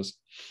resources,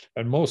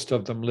 and most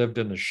of them lived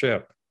in the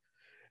ship.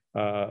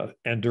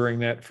 And during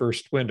that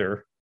first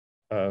winter,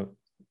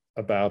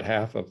 about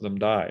half of them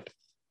died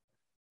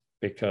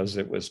because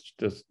it was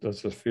the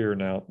severe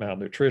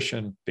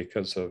malnutrition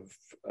because of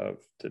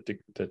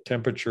the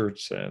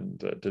temperatures and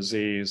the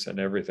disease and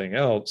everything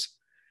else.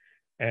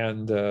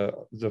 And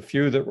the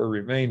few that were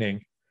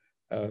remaining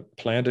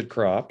planted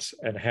crops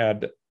and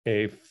had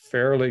a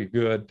fairly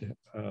good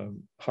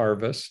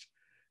harvest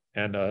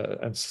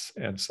and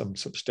some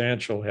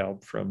substantial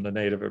help from the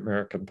Native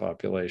American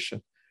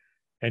population.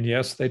 And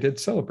yes, they did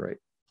celebrate,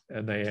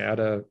 and they had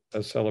a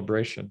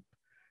celebration.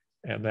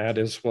 And that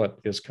is what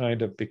is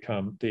kind of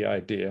become the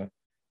idea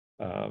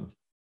of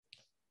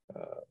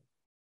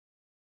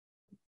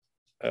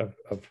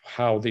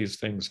how these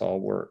things all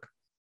work.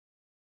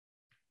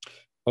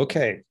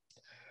 Okay,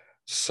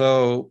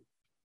 so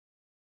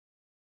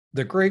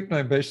the Great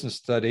Migration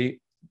Study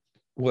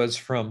was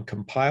from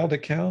compiled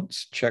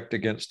accounts checked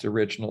against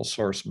original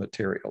source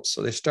materials.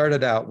 So they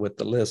started out with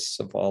the lists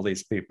of all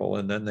these people,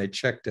 and then they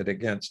checked it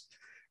against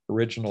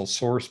original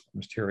source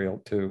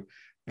material to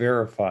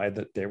verify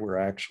that they were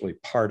actually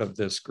part of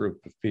this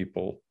group of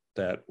people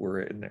that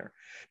were in there.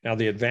 Now,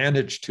 the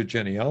advantage to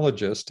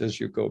genealogists as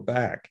you go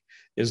back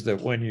is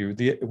that when you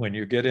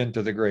get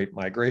into the Great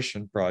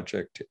Migration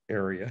Project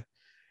area,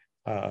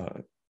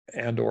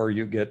 and or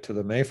you get to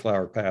the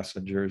Mayflower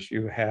passengers,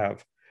 you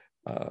have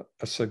a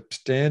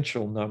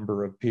substantial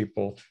number of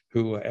people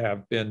who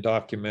have been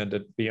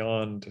documented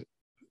beyond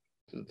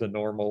the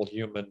normal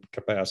human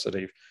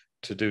capacity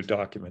to do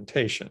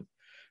documentation.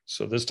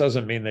 So this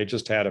doesn't mean they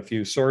just had a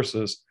few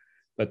sources,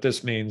 but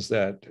this means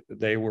that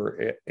they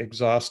were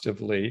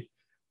exhaustively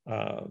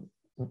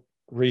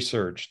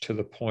researched to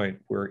the point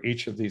where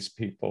each of these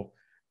people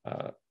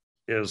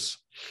is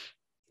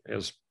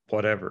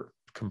whatever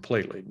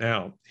completely.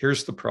 Now,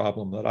 here's the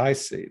problem that I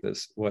see.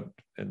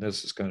 And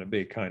this is going to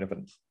be kind of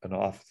an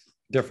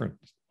different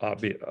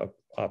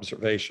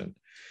observation.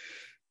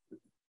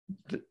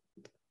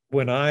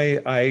 When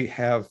I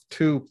have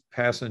two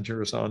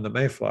passengers on the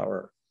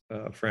Mayflower,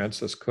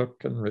 Francis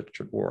Cook and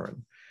Richard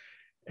Warren,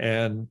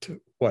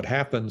 and what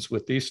happens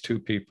with these two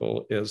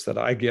people is that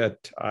I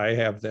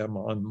have them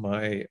on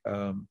my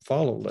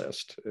follow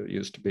list. It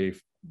used to be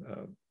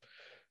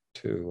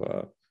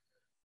to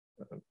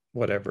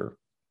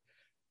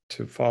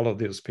follow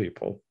these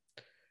people.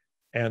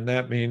 And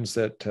that means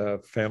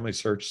that Family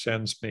Search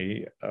sends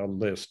me a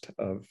list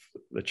of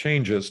the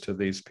changes to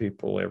these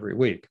people every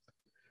week.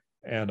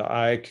 And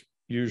I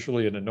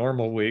usually in a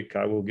normal week,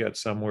 I will get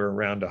somewhere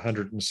around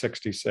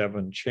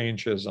 167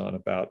 changes on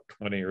about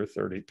 20 or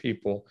 30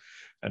 people.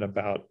 And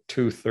about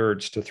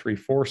 2/3 to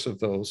 3/4 of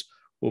those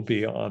will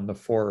be on the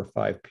 4 or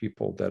 5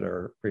 people that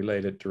are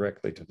related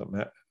directly to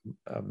the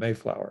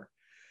Mayflower.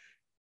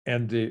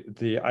 And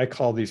I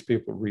call these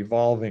people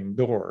revolving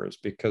doors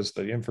because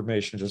the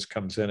information just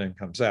comes in and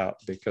comes out.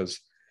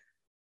 Because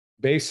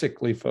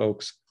basically,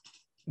 folks,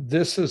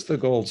 this is the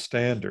gold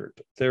standard.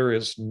 There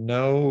is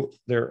no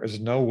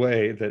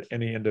way that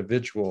any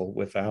individual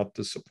without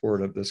the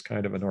support of this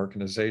kind of an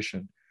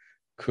organization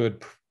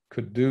could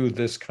do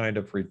this kind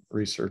of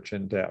research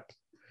in depth.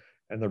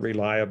 And the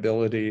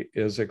reliability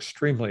is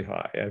extremely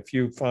high. If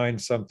you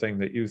find something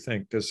that you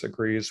think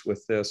disagrees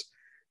with this,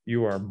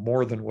 you are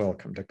more than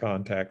welcome to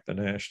contact the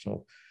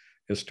National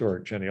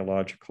Historic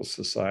Genealogical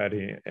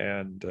Society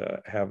and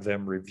have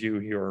them review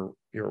your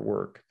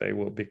work. They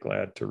will be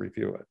glad to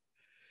review it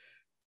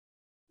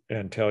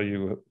and tell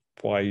you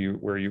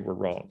where you were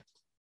wrong.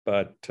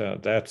 But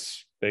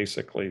that's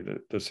basically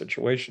the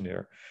situation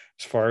here.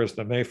 As far as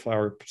the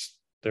Mayflower,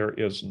 there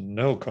is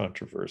no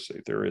controversy.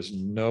 There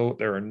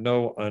are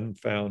no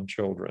unfound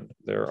children.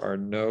 There are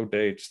no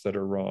dates that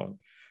are wrong.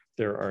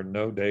 There are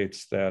no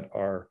dates that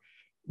are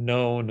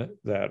known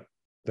that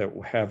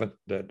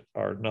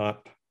are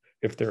not.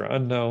 If they're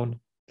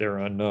unknown, they're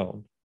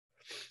unknown.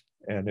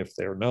 And if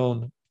they're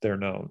known, they're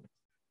known.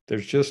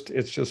 It's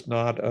just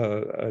not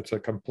it's a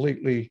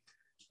completely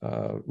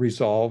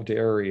resolved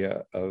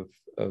area of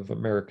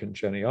American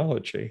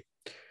genealogy.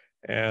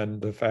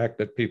 And the fact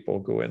that people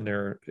go in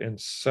there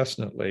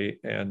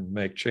incessantly and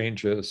make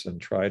changes and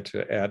try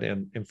to add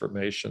in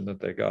information that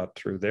they got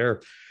through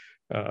their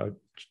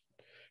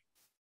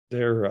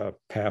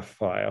path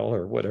file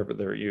or whatever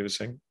they're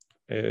using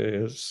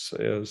is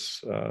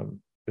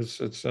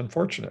it's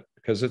unfortunate,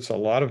 because it's a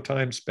lot of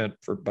time spent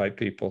by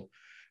people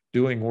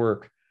doing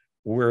work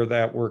where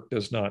that work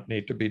does not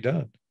need to be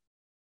done.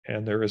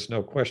 And there is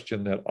no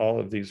question that all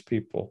of these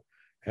people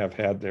have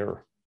had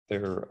their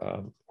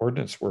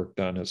ordinance work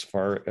done as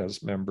far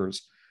as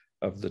members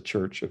of the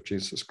Church of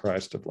Jesus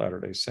Christ of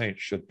Latter-day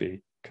Saints should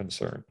be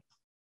concerned.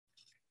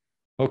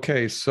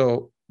 Okay,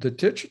 so the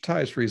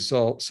digitized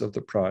results of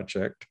the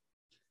project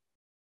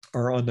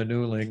are on the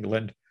New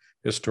England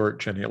Historic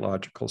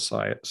Genealogical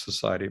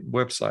Society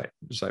website,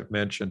 as I've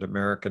mentioned,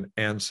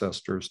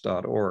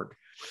 AmericanAncestors.org.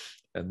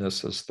 And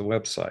this is the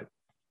website.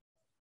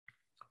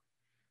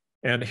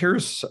 And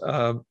here's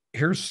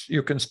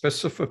you can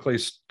specifically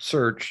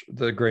search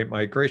the Great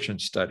Migration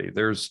Study.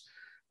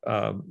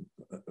 Um,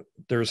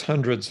 there's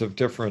hundreds of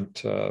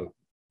different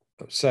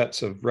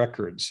sets of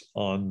records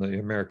on the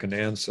American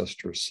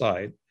Ancestors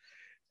site.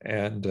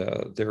 And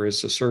there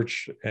is a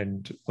search,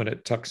 and when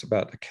it talks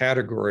about the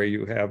category,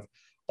 you have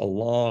a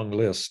long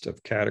list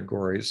of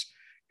categories.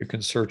 You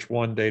can search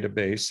one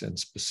database and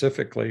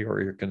specifically,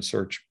 or you can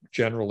search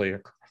generally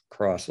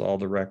across all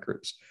the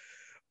records.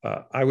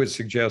 I would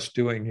suggest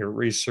doing your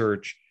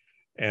research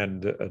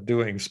and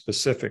doing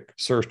specific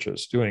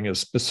searches, doing as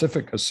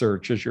specific a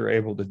search as you're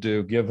able to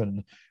do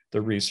given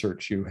the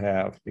research you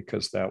have,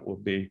 because that will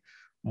be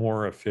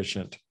more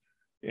efficient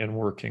in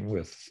working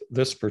with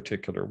this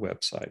particular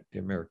website, the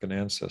American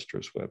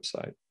Ancestors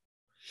website.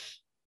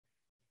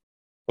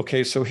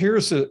 Okay, so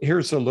here's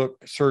a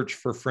look search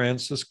for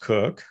Francis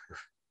Cook,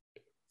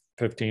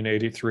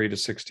 1583 to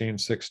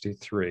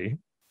 1663.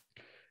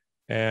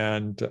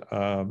 And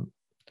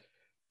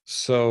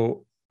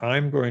so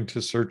I'm going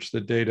to search the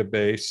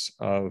database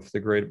of the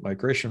Great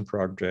Migration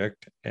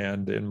Project,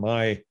 and in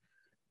my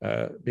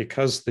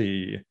because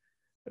the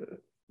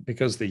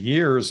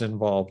years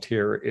involved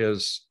here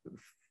is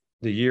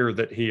the year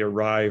that he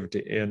arrived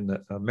in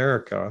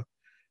America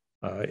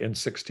in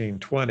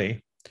 1620.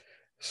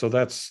 So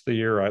that's the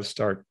year I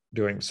start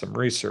doing some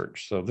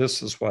research. So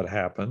this is what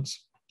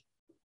happens.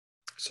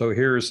 So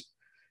here's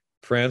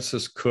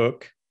Francis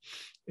Cook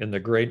in The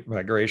Great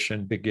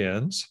Migration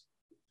Begins,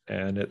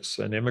 and it's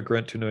an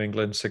immigrant to New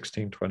England,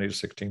 1620 to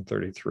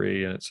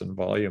 1633, and it's in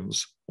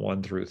volumes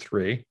 1 through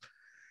 3.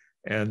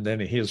 And then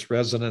his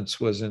residence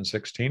was in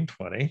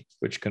 1620,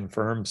 which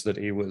confirms that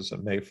he was a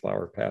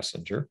Mayflower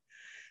passenger.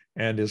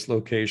 And his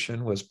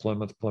location was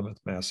Plymouth,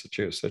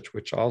 Massachusetts,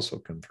 which also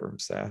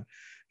confirms that.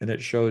 And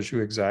it shows you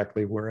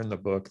exactly where in the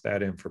book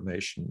that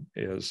information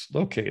is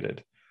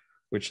located,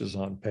 which is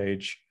on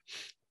page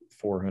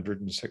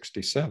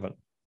 467.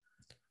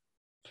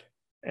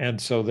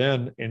 And so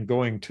then in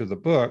going to the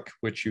book,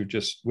 which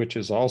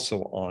is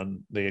also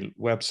on the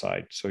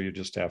website, so you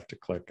just have to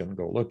click and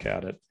go look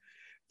at it.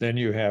 Then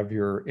you have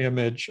your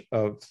image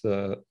of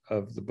the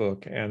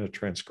book and a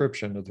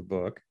transcription of the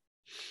book.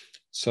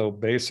 So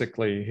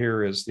basically,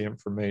 here is the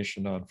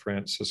information on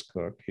Francis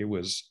Cook.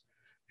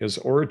 His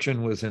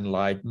origin was in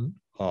Leiden,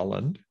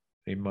 Holland.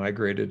 He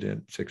migrated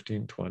in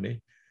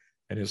 1620,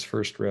 and his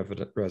first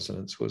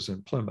residence was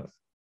in Plymouth.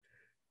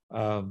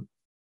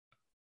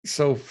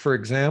 So, for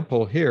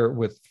example, here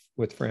with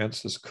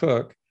Francis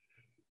Cook,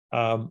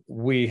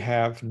 we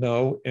have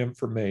no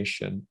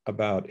information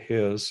about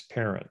his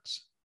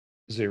parents.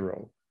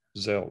 Zero,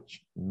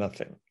 zilch,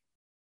 nothing.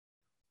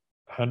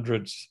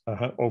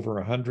 Over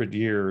 100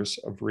 years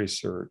of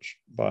research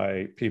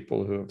by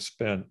people who have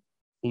spent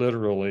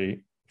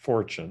literally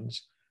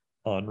fortunes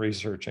on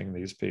researching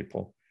these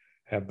people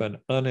have been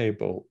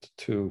unable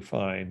to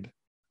find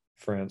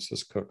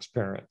Francis Cook's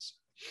parents.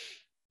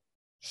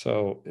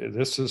 So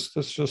this is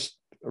just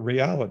a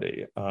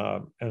reality,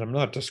 and I'm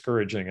not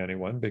discouraging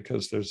anyone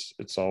because there's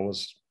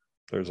always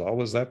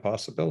that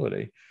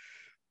possibility.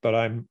 But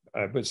I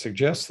would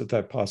suggest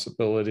that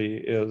possibility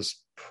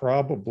is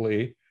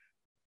probably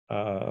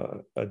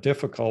a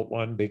difficult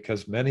one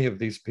because many of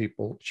these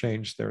people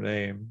changed their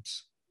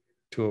names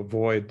to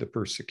avoid the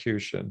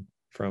persecution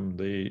from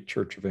the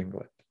Church of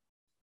England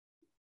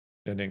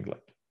in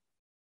England.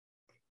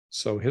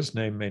 So his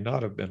name may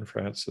not have been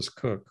Francis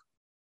Cook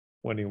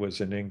when he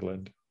was in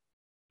England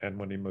and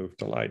when he moved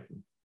to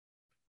Leiden.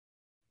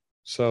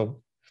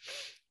 So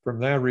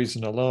from that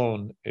reason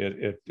alone,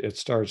 it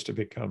starts to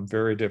become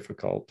very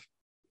difficult.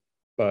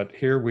 But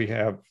here we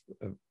have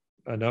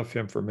enough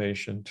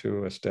information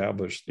to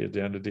establish the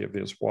identity of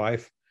his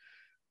wife,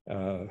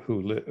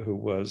 who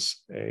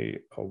was a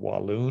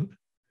Walloon,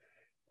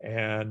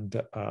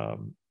 and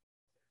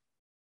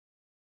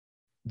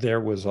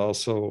there's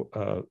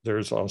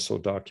also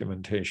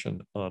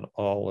documentation on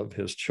all of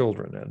his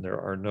children, and there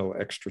are no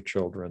extra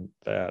children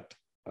that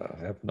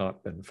have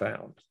not been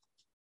found.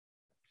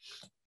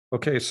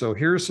 Okay, so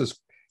here's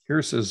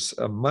as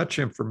much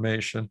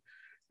information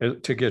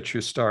to get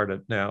you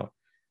started. Now,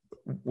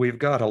 we've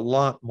got a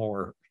lot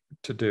more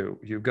to do.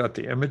 You've got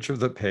the image of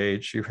the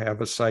page. You have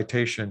a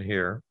citation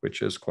here,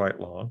 which is quite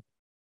long.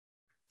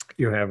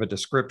 You have a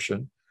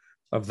description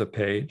of the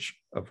page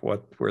of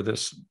where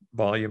this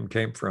volume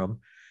came from.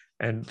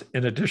 And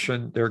in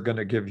addition, they're going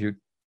to give you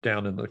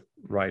down in the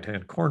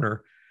right-hand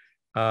corner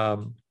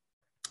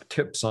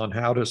tips on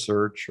how to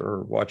search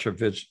or watch a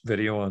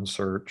video on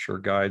search or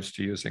guides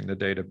to using the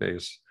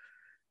database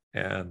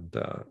and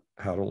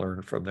how to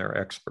learn from their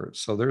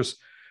experts. So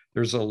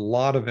there's a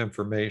lot of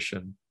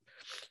information.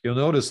 You'll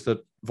notice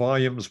that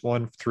volumes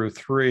 1 through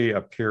 3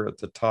 appear at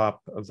the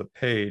top of the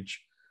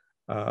page.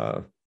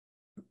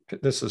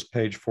 This is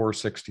page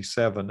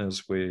 467,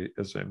 as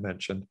I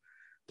mentioned.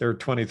 There are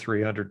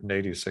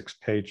 2,386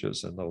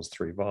 pages in those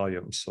 3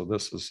 volumes. So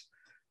this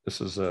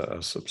is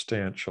a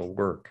substantial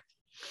work.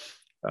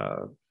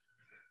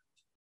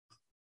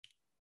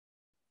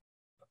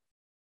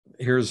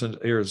 here's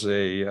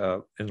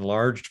a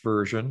enlarged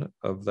version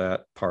of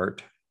that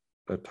part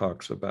that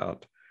talks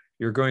about,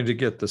 you're going to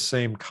get the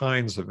same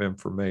kinds of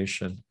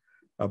information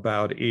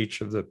about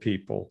each of the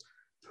people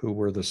who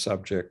were the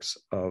subjects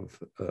of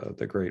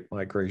the Great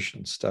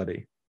Migration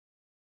study.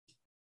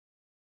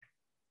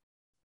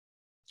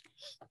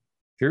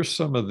 Here's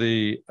some of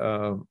the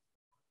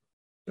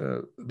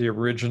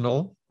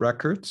original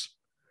records.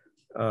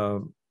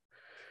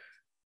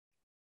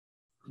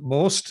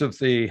 Most of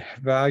the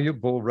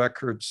valuable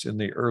records in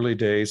the early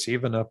days,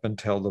 even up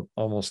until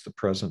almost the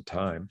present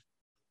time,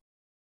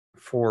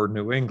 for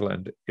New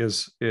England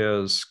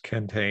is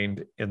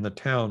contained in the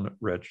town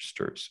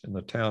registers, in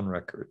the town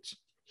records.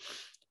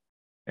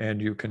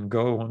 And you can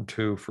go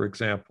into, for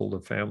example, the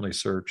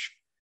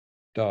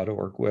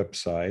FamilySearch.org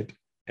website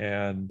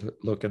and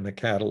look in the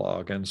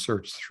catalog and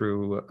search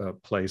through a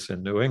place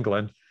in New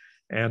England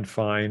and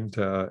find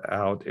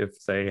out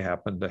if they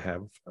happen to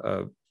have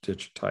a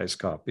digitized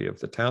copy of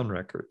the town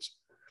records.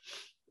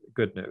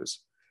 Good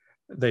news.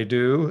 They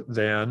do,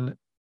 then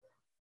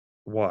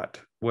what?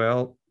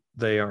 Well,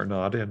 they are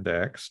not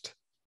indexed.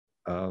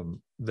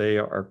 They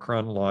are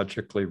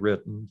chronologically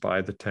written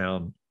by the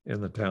town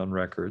in the town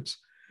records.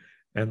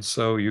 And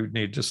so you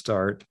need to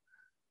start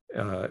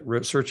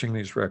searching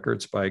these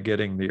records by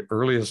getting the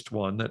earliest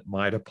one that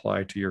might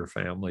apply to your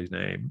family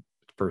name,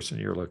 the person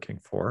you're looking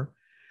for,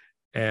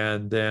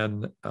 and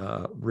then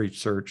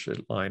research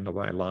it line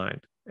by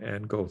line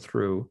and go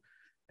through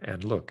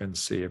and look and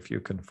see if you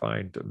can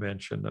find a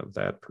mention of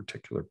that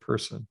particular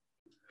person.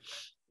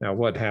 Now,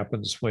 what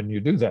happens when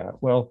you do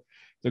that? Well,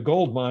 the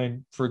gold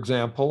mine, for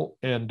example,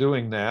 and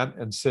doing that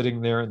and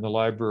sitting there in the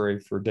library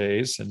for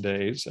days and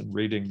days and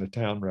reading the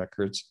town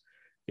records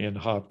in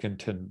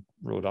Hopkinton,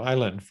 Rhode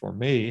Island, for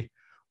me,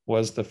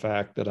 was the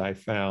fact that I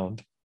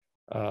found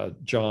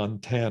John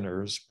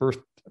Tanner's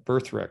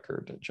birth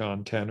record.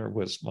 John Tanner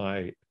was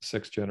my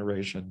sixth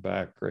generation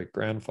back great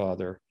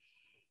grandfather,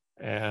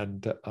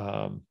 and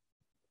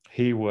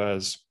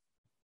he's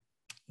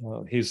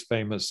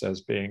famous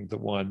as being the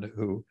one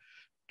who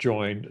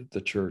joined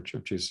the Church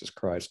of Jesus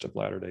Christ of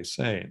Latter-day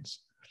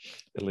Saints,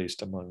 at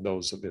least among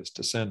those of his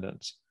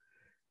descendants.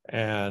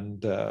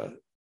 And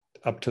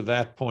up to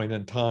that point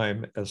in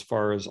time, as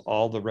far as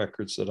all the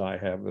records that I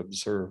have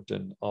observed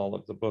and all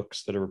of the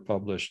books that are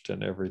published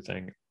and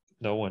everything,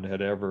 no one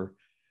had ever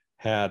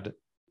had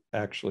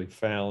actually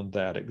found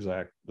that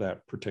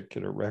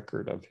particular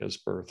record of his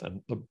birth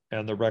and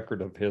the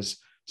record of his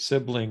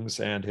siblings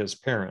and his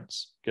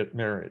parents get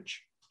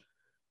marriage.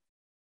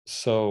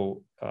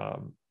 So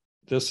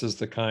this is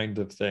the kind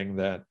of thing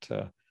that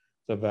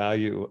the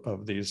value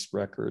of these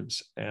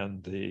records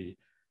and the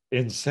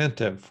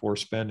incentive for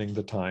spending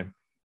the time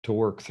to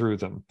work through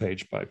them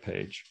page by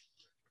page.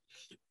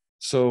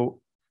 So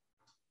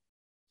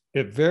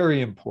it's very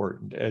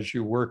important as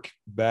you work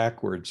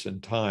backwards in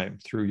time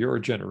through your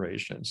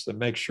generations to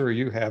make sure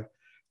you have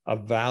a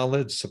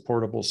valid,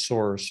 supportable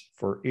source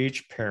for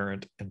each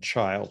parent and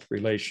child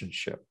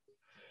relationship.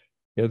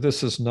 You know,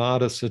 this is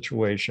not a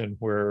situation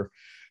where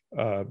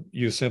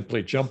you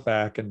simply jump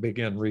back and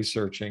begin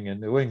researching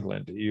in New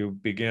England. You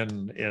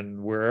begin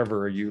in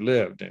wherever you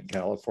lived, in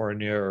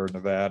California or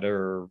Nevada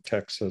or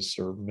Texas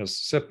or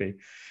Mississippi,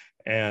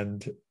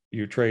 and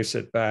you trace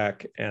it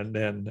back. And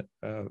then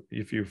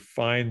if you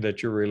find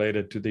that you're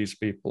related to these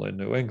people in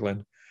New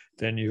England,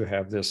 then you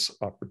have this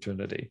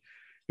opportunity.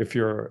 If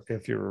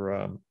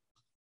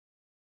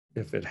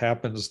it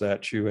happens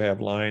that you have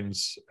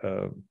lines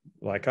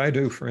like I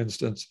do, for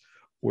instance,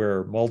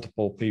 where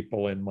multiple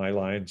people in my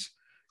lines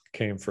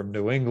came from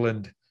New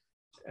England,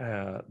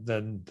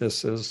 then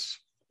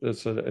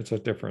it's a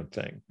different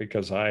thing,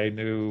 because I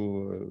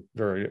knew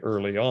very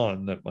early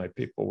on that my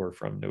people were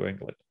from New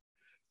England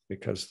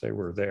because they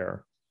were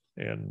there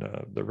in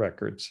the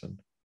records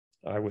and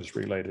I was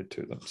related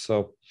to them.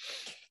 So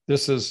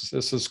this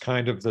is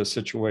kind of the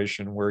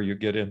situation where you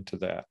get into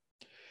that.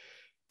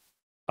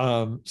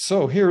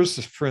 So here's,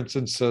 for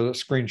instance, a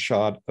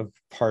screenshot of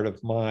part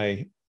of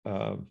my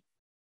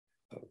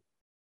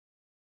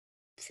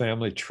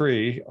family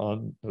tree,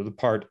 on the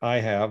part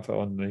I have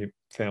on the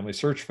Family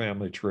Search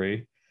family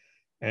tree.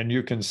 And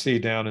you can see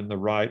down in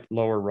the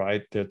lower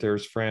right that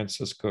there's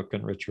Francis Cook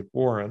and Richard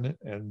Warren,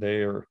 and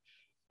they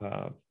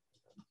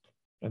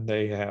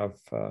have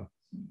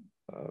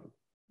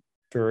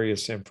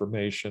various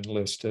information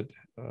listed,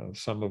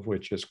 some of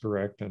which is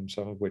correct and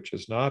some of which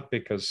is not,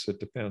 because it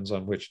depends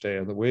on which day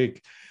of the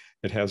week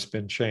it has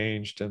been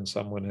changed and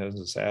someone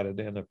has added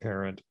in a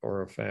parent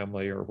or a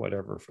family or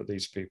whatever for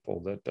these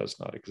people that does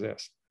not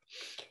exist.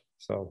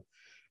 So,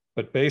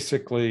 but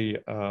basically,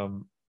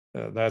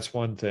 that's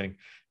one thing.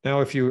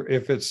 Now, if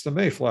it's the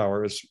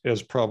Mayflower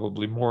is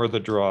probably more the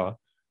draw.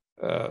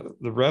 The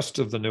rest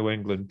of the New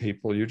England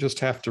people, you just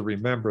have to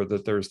remember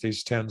that there's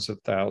these tens of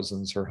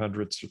thousands or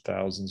hundreds of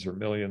thousands or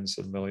millions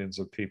and millions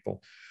of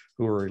people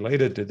who are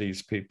related to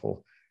these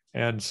people.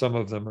 And some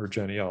of them are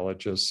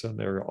genealogists, and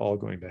they're all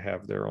going to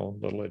have their own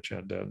little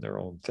agenda and their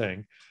own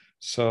thing.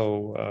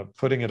 So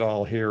putting it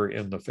all here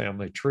in the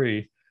family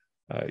tree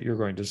you're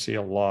going to see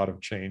a lot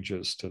of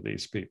changes to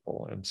these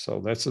people. And so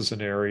this is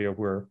an area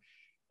where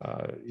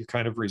you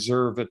kind of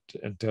reserve it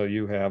until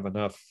you have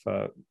enough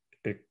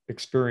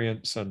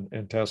experience and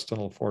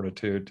intestinal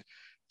fortitude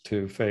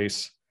to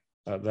face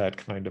that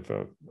kind of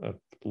a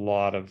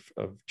lot of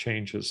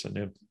changes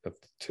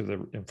to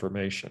the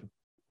information.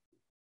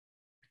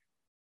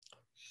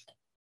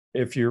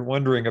 If you're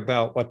wondering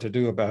about what to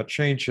do about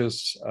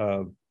changes,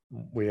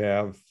 we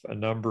have a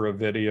number of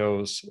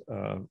videos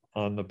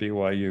on the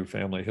BYU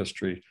Family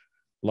History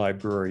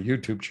Library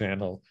YouTube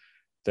channel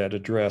that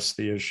address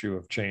the issue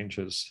of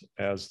changes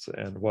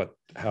and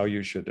how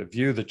you should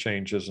view the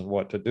changes and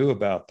what to do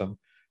about them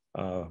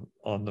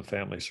on the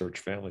Family Search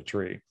family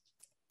tree.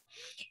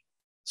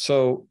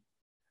 So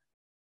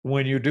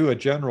when you do a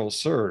general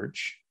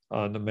search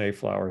on the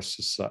Mayflower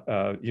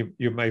Society,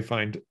 you may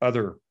find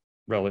other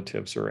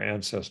relatives or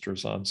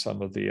ancestors on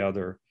some of the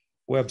other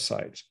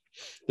websites.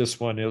 This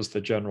one is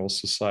the General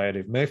Society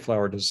of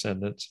Mayflower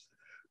Descendants,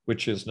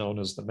 which is known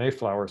as the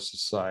Mayflower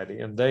Society,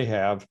 and they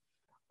have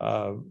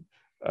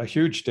a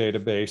huge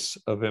database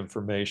of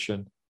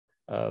information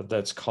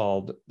that's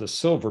called the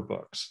Silver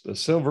Books. The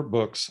Silver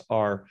Books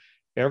are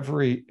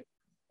every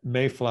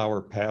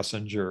Mayflower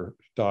passenger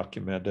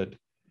documented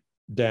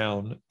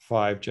down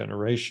 5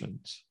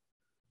 generations.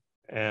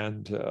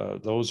 And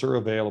those are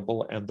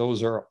available, and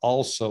those are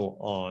also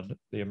on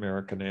the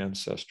American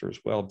Ancestors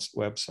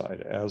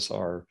website, as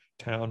are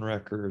town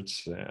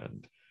records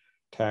and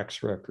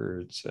tax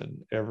records and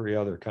every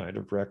other kind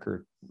of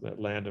record,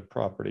 land and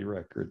property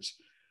records,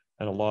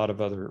 and a lot of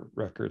other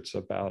records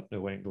about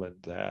New England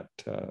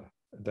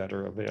that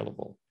are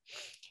available.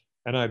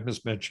 And I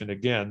must mention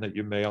again that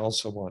you may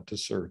also want to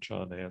search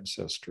on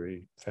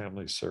Ancestry,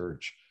 Family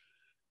Search,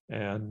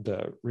 and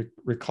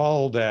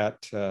recall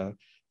that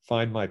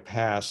Find My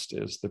Past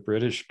is a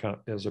British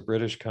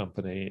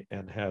company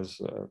and has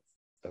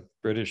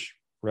British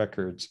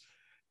records.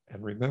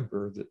 And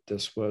remember that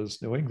this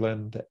was New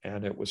England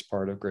and it was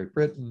part of Great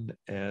Britain,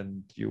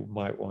 and you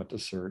might want to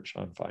search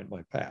on Find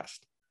My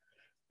Past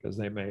because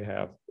they may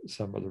have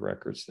some of the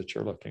records that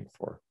you're looking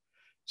for.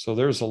 So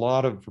there's a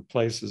lot of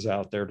places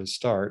out there to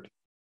start,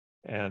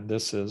 and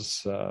this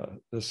is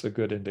a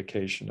good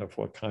indication of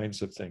what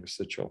kinds of things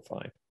that you'll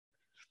find.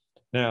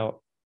 Now,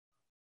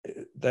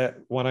 that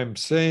what I'm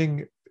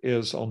saying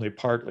is only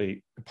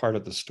partly part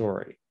of the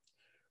story.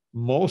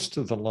 Most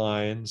of the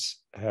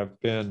lines have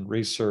been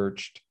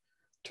researched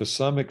to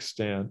some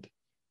extent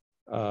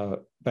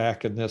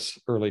back in this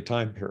early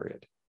time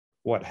period.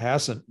 What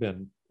hasn't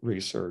been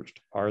researched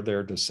are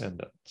their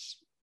descendants.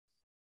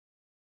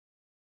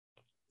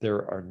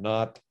 There are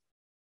not,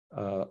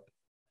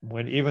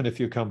 even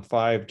if you come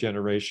 5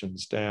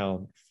 generations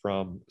down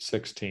from the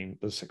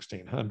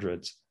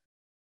 1600s,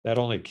 that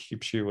only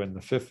keeps you in the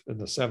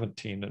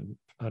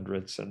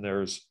 1700s, and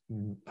there's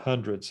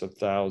hundreds of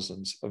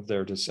thousands of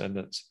their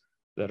descendants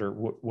that are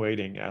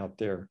waiting out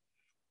there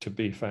to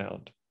be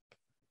found.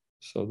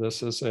 So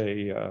this is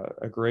a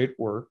great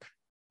work,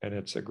 and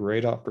it's a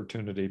great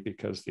opportunity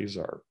because these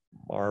are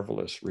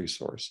marvelous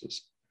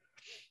resources.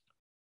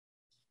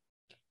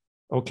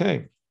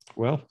 Okay,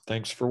 well,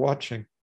 thanks for watching.